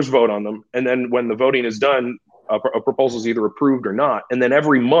stakeholders vote on them, and then when the voting is done, a proposal is either approved or not, and then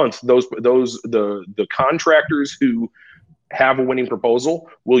every month the contractors who have a winning proposal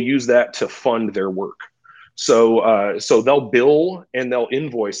will use that to fund their work. So they'll bill and they'll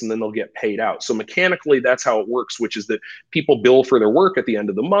invoice, and then they'll get paid out. So mechanically, that's how it works, which is that people bill for their work at the end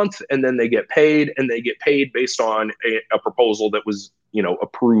of the month, and then they get paid, and they get paid based on a proposal that was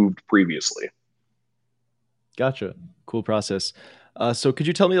approved previously. Gotcha. Cool process. So could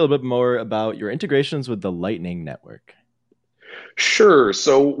you tell me a little bit more about your integrations with the Lightning Network? Sure.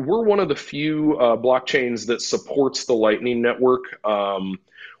 So we're one of the few blockchains that supports the Lightning Network.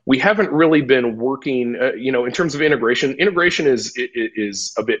 We haven't really been working, in terms of integration. Integration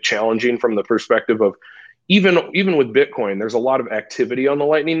is a bit challenging from the perspective of even with Bitcoin, there's a lot of activity on the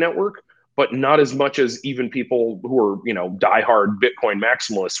Lightning Network, but not as much as even people who are, diehard Bitcoin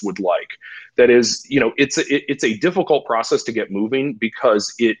maximalists would like. That is, it's a difficult process to get moving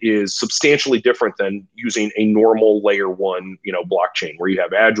because it is substantially different than using a normal layer one, blockchain where you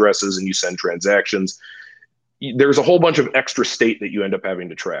have addresses and you send transactions. There's a whole bunch of extra state that you end up having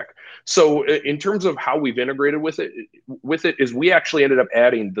to track. So in terms of how we've integrated with it is we actually ended up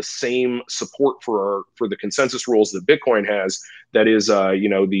adding the same support for the consensus rules that Bitcoin has. That is,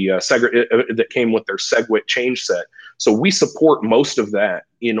 that came with their SegWit change set. So we support most of that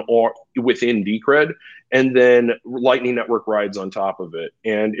within Decred, and then Lightning Network rides on top of it.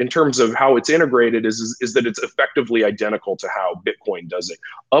 And in terms of how it's integrated is that it's effectively identical to how Bitcoin does it,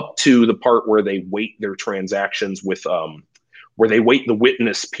 up to the part where they weight their transactions with where they weight the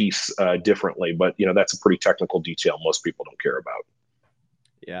witness piece differently. But that's a pretty technical detail most people don't care about.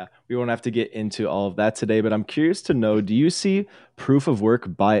 Yeah, we won't have to get into all of that today, but I'm curious to know, do you see proof of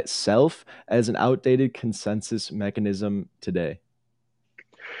work by itself as an outdated consensus mechanism today?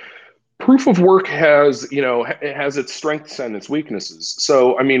 Proof of work has its strengths and its weaknesses.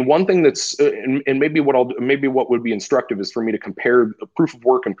 So, I mean, one thing that's and maybe what would be instructive is for me to compare proof of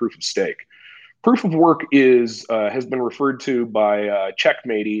work and proof of stake. Proof of work has been referred to by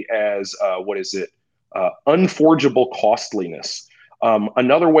Checkmatey as unforgeable costliness.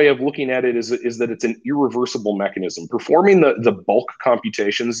 Another way of looking at it is that it's an irreversible mechanism. Performing the bulk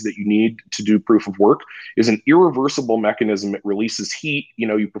computations that you need to do proof of work is an irreversible mechanism. It releases heat.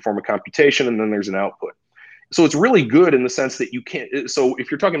 You perform a computation, and then there's an output. So it's really good in the sense that you can't. So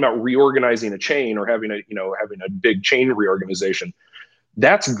if you're talking about reorganizing a chain or having a big chain reorganization,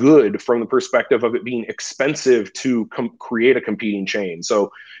 that's good from the perspective of it being expensive to create a competing chain.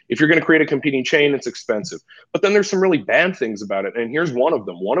 So if you're going to create a competing chain, it's expensive. But then there's some really bad things about it. And here's one of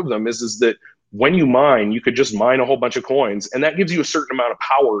them. One of them is that when you mine, you could just mine a whole bunch of coins, and that gives you a certain amount of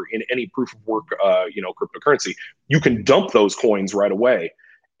power in any proof of work, cryptocurrency. You can dump those coins right away,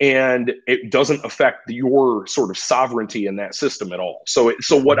 and it doesn't affect your sort of sovereignty in that system at all. So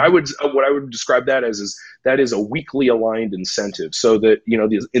what I would describe that as is that is a weakly aligned incentive. So that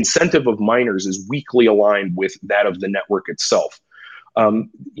the incentive of miners is weakly aligned with that of the network itself. And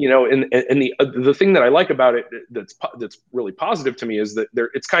the thing that I like about it that's really positive to me is that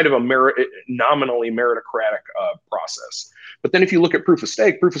it's kind of a nominally meritocratic process. But then if you look at proof of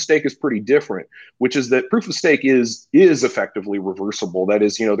stake is pretty different, which is that proof of stake is effectively reversible. That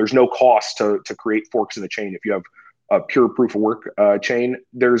is, there's no cost to create forks in a chain. If you have a pure proof of work chain,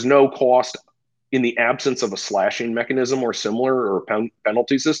 there's no cost in the absence of a slashing mechanism or similar or a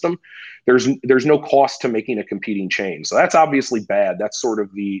penalty system, there's no cost to making a competing chain. So that's obviously bad. That's sort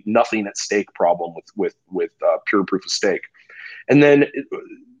of the nothing at stake problem with pure proof of stake. And then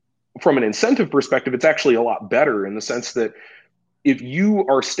from an incentive perspective, it's actually a lot better in the sense that if you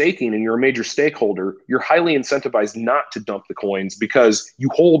are staking and you're a major stakeholder, you're highly incentivized not to dump the coins because you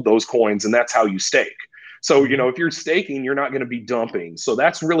hold those coins and that's how you stake. So, if you're staking, you're not going to be dumping. So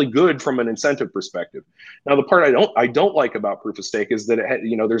that's really good from an incentive perspective. Now, the part I don't like about proof of stake is that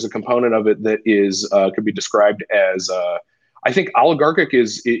there's a component of it that is could be described as I think oligarchic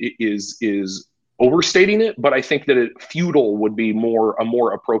is overstating it, but I think that feudal would be a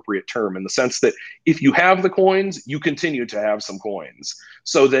more appropriate term in the sense that if you have the coins, you continue to have some coins.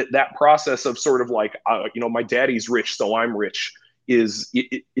 So that process of sort of like my daddy's rich, so I'm rich is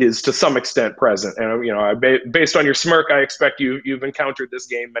to some extent present. And based on your smirk, I expect you've encountered this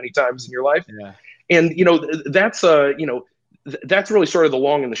game many times in your life. Yeah. And that's really sort of the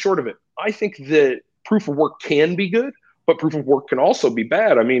long and the short of it. I think that proof of work can be good, but proof of work can also be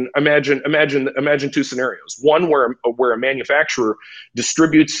bad. I mean, imagine two scenarios. One where a manufacturer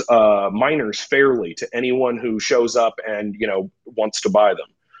distributes miners fairly to anyone who shows up and wants to buy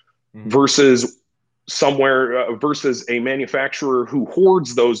them, versus versus a manufacturer who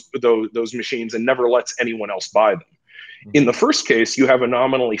hoards those machines and never lets anyone else buy them. In the first case, you have a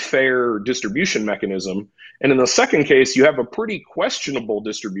nominally fair distribution mechanism. And in the second case, you have a pretty questionable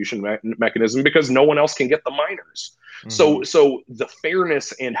distribution mechanism because no one else can get the miners. So the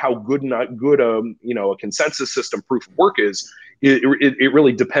fairness and how good a consensus system proof of work is, it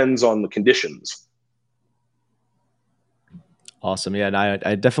really depends on the conditions. Awesome. Yeah. And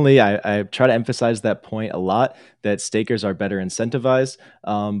I definitely try to emphasize that point a lot, that stakers are better incentivized.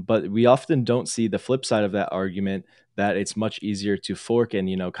 But we often don't see the flip side of that argument, that it's much easier to fork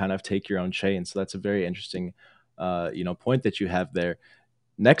and, kind of take your own chain. So that's a very interesting, point that you have there.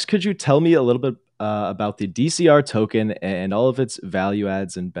 Next, could you tell me a little bit about the DCR token and all of its value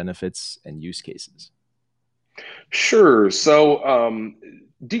adds and benefits and use cases? Sure. So,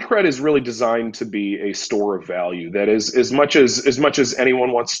 Decred is really designed to be a store of value. That is, as much as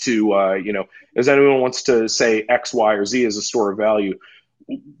anyone wants to, as anyone wants to say X, Y, or Z is a store of value.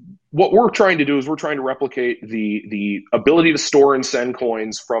 What we're trying to do is we're trying to replicate the ability to store and send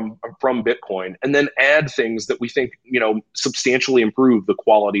coins from Bitcoin, and then add things that we think substantially improve the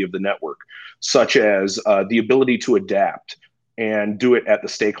quality of the network, such as the ability to adapt and do it at the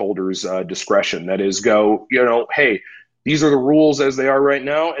stakeholders' discretion. That is, hey, these are the rules as they are right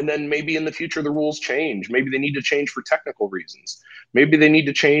now, and then maybe in the future the rules change. Maybe they need to change for technical reasons. Maybe they need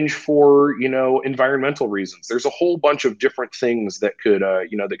to change for environmental reasons. There's a whole bunch of different things that could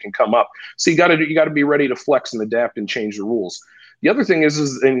that can come up. So you got to be ready to flex and adapt and change the rules. The other thing is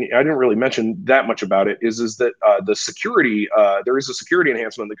and I didn't really mention that much about it, is that the security, there is a security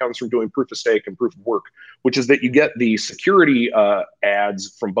enhancement that comes from doing proof of stake and proof of work, which is that you get the security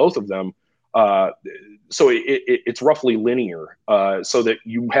adds from both of them. So it's roughly linear, so that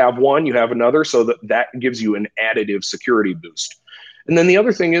you have one, you have another, so that gives you an additive security boost. And then the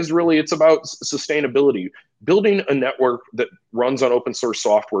other thing is really it's about sustainability. Building a network that runs on open source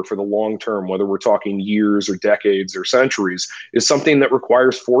software for the long term, whether we're talking years or decades or centuries, is something that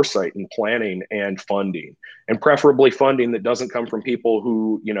requires foresight and planning and funding, and preferably funding that doesn't come from people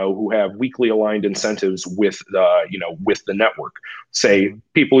who have weakly aligned incentives with the network. Say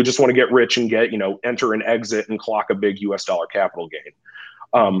people who just want to get rich and get enter and exit and clock a big US dollar capital gain.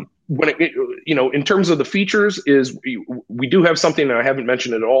 In terms of the features, is we do have something that I haven't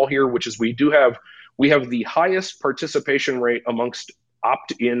mentioned at all here, which is we have the highest participation rate amongst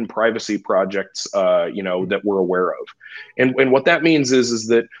opt-in privacy projects, that we're aware of. And what that means is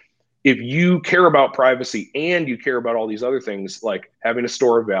that if you care about privacy and you care about all these other things, like having a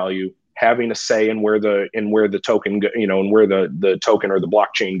store of value, having a say in where the token, and where the token or the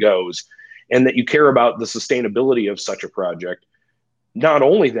blockchain goes, and that you care about the sustainability of such a project, not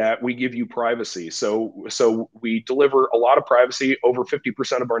only that, we give you privacy. So we deliver a lot of privacy. Over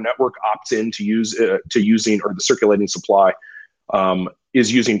 50% of our network opts in to using, or the circulating supply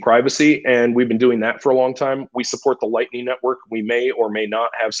is using privacy. And we've been doing that for a long time. We support the Lightning Network. We may or may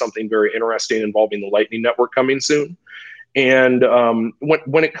not have something very interesting involving the Lightning Network coming soon. And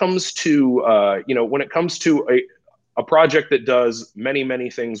when it comes to a project that does many, many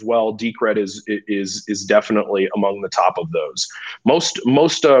things well, Decred is definitely among the top of those. Most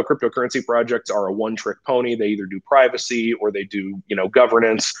cryptocurrency projects are a one-trick pony. They either do privacy, or they do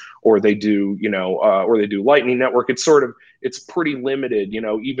governance, or they do Lightning Network. It's sort of, it's pretty limited.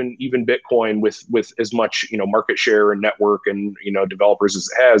 Even Bitcoin with as much market share and network and developers as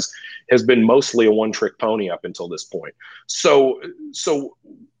it has been mostly a one-trick pony up until this point. So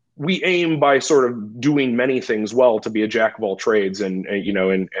we aim by sort of doing many things well to be a jack of all trades and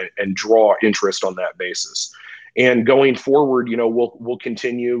draw interest on that basis. And going forward, we'll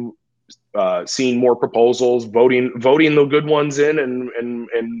continue seeing more proposals, voting the good ones in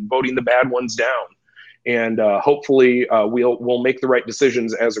and voting the bad ones down. And hopefully we'll make the right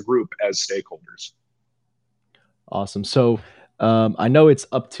decisions as a group, as stakeholders. Awesome. So I know it's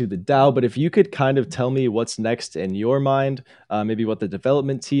up to the DAO, but if you could kind of tell me what's next in your mind, maybe what the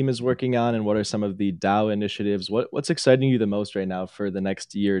development team is working on and what are some of the DAO initiatives, what's exciting you the most right now for the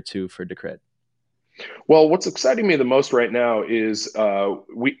next year or two for Decred? Well, what's exciting me the most right now is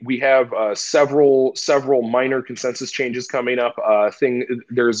we have several minor consensus changes coming up.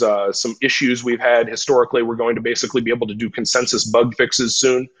 There's some issues we've had historically. We're going to basically be able to do consensus bug fixes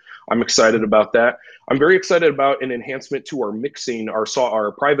soon. I'm excited about that. I'm very excited about an enhancement to our mixing,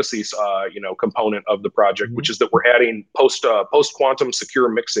 our privacy, component of the project, which is that we're adding post quantum secure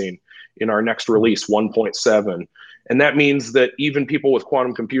mixing in our next release 1.7. And that means that even people with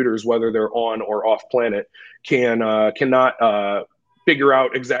quantum computers, whether they're on or off planet, cannot figure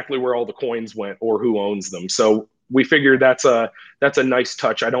out exactly where all the coins went or who owns them. So we figured that's a nice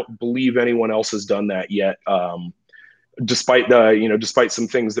touch. I don't believe anyone else has done that yet. Despite some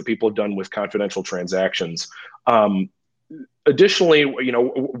things that people have done with confidential transactions. Additionally,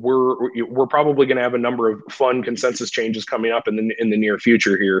 we're probably going to have a number of fun consensus changes coming up in the near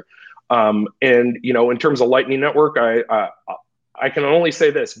future here. And in terms of Lightning Network, I can only say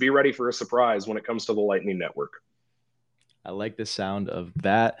this: be ready for a surprise when it comes to the Lightning Network. I like the sound of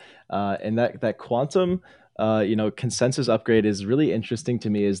that, and that quantum. Consensus upgrade is really interesting to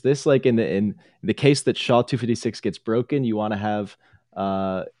me. Is this like in the case that SHA-256 gets broken, you want to have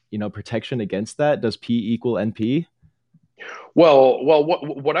protection against that? Does P equal NP? Well,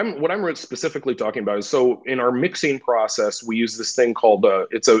 what I'm specifically talking about is, so in our mixing process, we use this thing called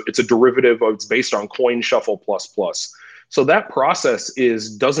it's a derivative it's based on Coin Shuffle plus. So that process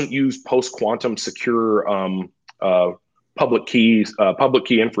doesn't use post quantum secure public key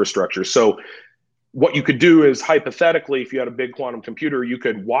infrastructure. So what you could do is, hypothetically, if you had a big quantum computer, you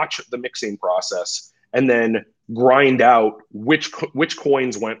could watch the mixing process and then grind out which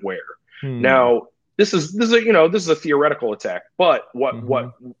coins went where. Now, this is a theoretical attack, but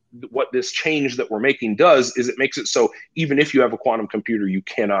what this change that we're making does is it makes it so even if you have a quantum computer, you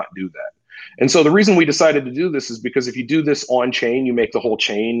cannot do that. And so the reason we decided to do this is because if you do this on chain, you make the whole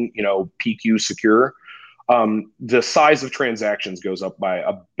chain, PQ secure. The size of transactions goes up by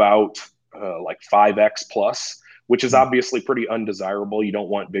about like 5x plus, which is obviously pretty undesirable. You don't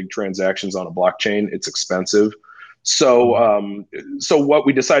want big transactions on a blockchain. It's expensive. So what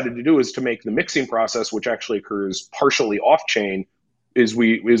we decided to do is to make the mixing process, which actually occurs partially off chain, is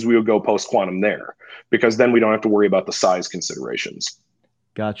we would go post quantum there, because then we don't have to worry about the size considerations.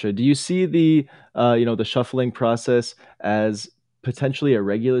 Gotcha. Do you see the the shuffling process as potentially a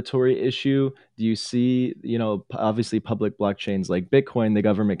regulatory issue? Do you see, obviously public blockchains like Bitcoin, the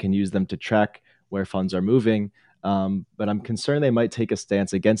government can use them to track where funds are moving, but I'm concerned they might take a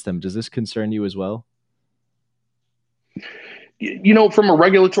stance against them. Does this concern you as well? From a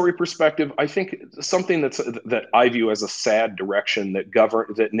regulatory perspective, I think something that I view as a sad direction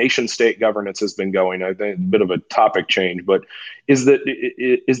that nation state governance has been going. I think a bit of a topic change, but is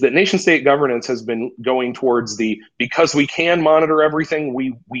that nation state governance has been going towards because we can monitor everything,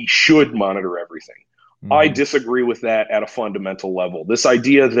 we should monitor everything. I disagree with that at a fundamental level. This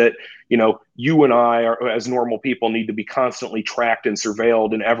idea that, you and I as normal people need to be constantly tracked and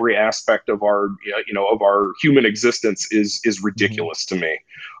surveilled in every aspect of our human existence is ridiculous to me.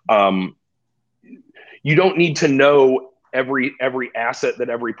 You don't need to know every asset that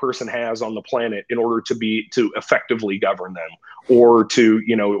every person has on the planet in order to effectively govern them, or to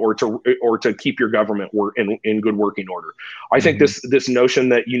keep your government in good working order. I think this notion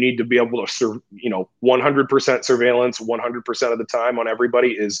that you need to be able to 100% surveillance 100% of the time on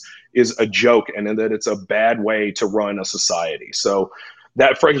everybody is a joke, and that it's a bad way to run a society. So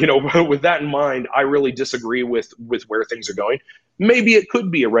that, with that in mind, I really disagree with where things are going. Maybe it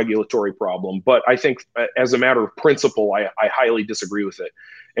could be a regulatory problem, but I think as a matter of principle, I highly disagree with it.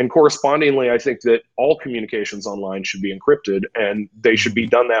 And correspondingly, I think that all communications online should be encrypted, and they should be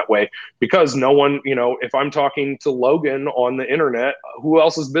done that way, because no one, if I'm talking to Logan on the internet, who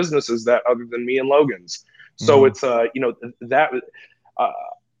else's business is that other than me and Logan's? So it's,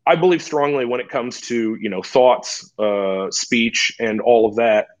 I believe strongly when it comes to, thoughts, speech, and all of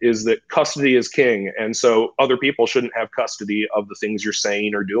that, is that custody is king. And so other people shouldn't have custody of the things you're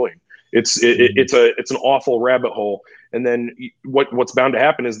saying or doing. It's an awful rabbit hole. And then what's bound to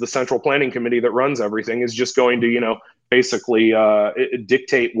happen is the central planning committee that runs everything is just going to, basically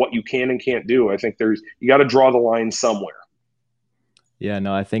dictate what you can and can't do. I think you got to draw the line somewhere. Yeah,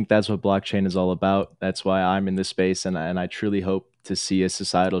 no, I think that's what blockchain is all about. That's why I'm in this space, and I truly hope to see a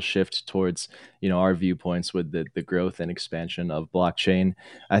societal shift towards, our viewpoints with the growth and expansion of blockchain.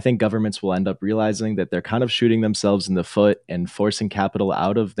 I think governments will end up realizing that they're kind of shooting themselves in the foot and forcing capital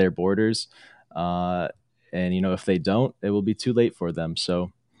out of their borders. And, if they don't, it will be too late for them.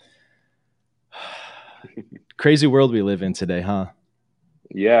 So crazy world we live in today, huh?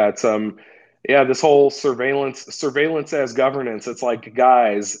 Yeah, it's this whole surveillance as governance. It's like,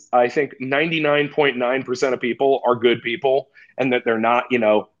 guys, I think 99.9% of people are good people, and that they're not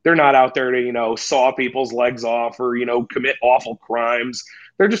out there to, saw people's legs off or, commit awful crimes.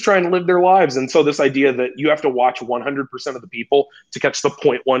 They're just trying to live their lives. And so this idea that you have to watch 100% of the people to catch the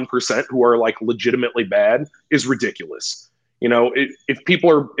 0.1% who are like legitimately bad is ridiculous. If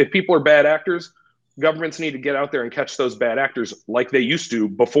people are bad actors, governments need to get out there and catch those bad actors like they used to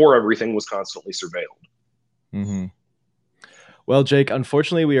before everything was constantly surveilled. Mm-hmm. Well, Jake,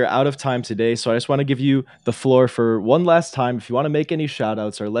 unfortunately, we are out of time today, so I just want to give you the floor for one last time. If you want to make any shout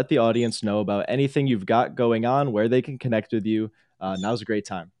outs or let the audience know about anything you've got going on, where they can connect with you, now's a great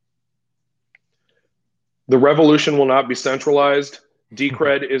time. The revolution will not be centralized.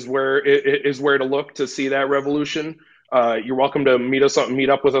 Decred is where to look to see that revolution. You're welcome to meet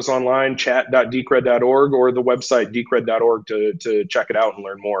up with us online, chat.decred.org, or the website decred.org to check it out and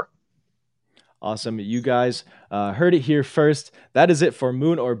learn more. Awesome. You guys heard it here first. That is it for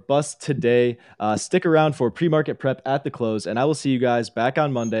Moon or Bust today. Stick around for pre-market prep at the close, and I will see you guys back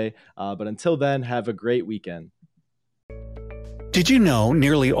on Monday. But until then, have a great weekend. Did you know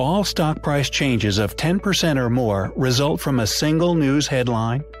nearly all stock price changes of 10% or more result from a single news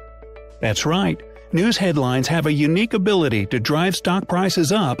headline? That's right. News headlines have a unique ability to drive stock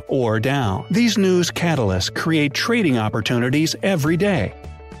prices up or down. These news catalysts create trading opportunities every day.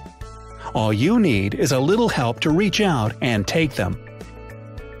 All you need is a little help to reach out and take them.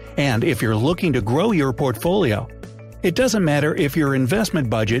 And if you're looking to grow your portfolio, it doesn't matter if your investment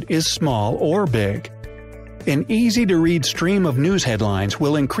budget is small or big. An easy-to-read stream of news headlines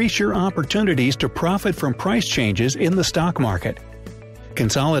will increase your opportunities to profit from price changes in the stock market,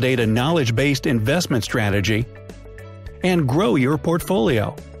 consolidate a knowledge-based investment strategy, and grow your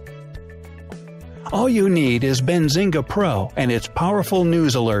portfolio. All you need is Benzinga Pro and its powerful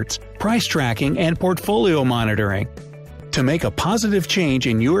news alerts, price tracking, and portfolio monitoring to make a positive change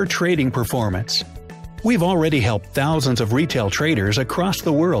in your trading performance. We've already helped thousands of retail traders across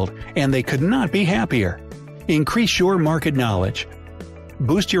the world, and they could not be happier. Increase your market knowledge,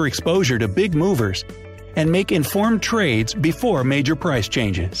 boost your exposure to big movers, and make informed trades before major price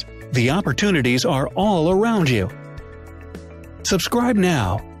changes. The opportunities are all around you. Subscribe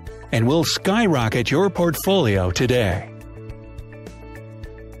now, and we'll skyrocket your portfolio today.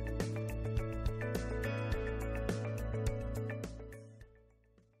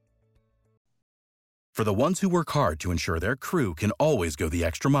 For the ones who work hard to ensure their crew can always go the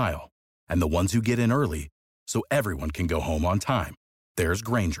extra mile, and the ones who get in early so everyone can go home on time, there's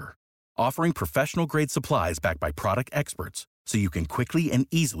Grainger, offering professional-grade supplies backed by product experts so you can quickly and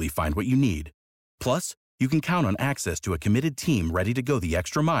easily find what you need. Plus, you can count on access to a committed team ready to go the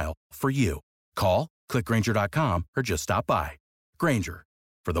extra mile for you. Call, click Grainger.com, or just stop by. Grainger,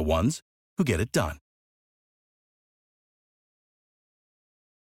 for the ones who get it done.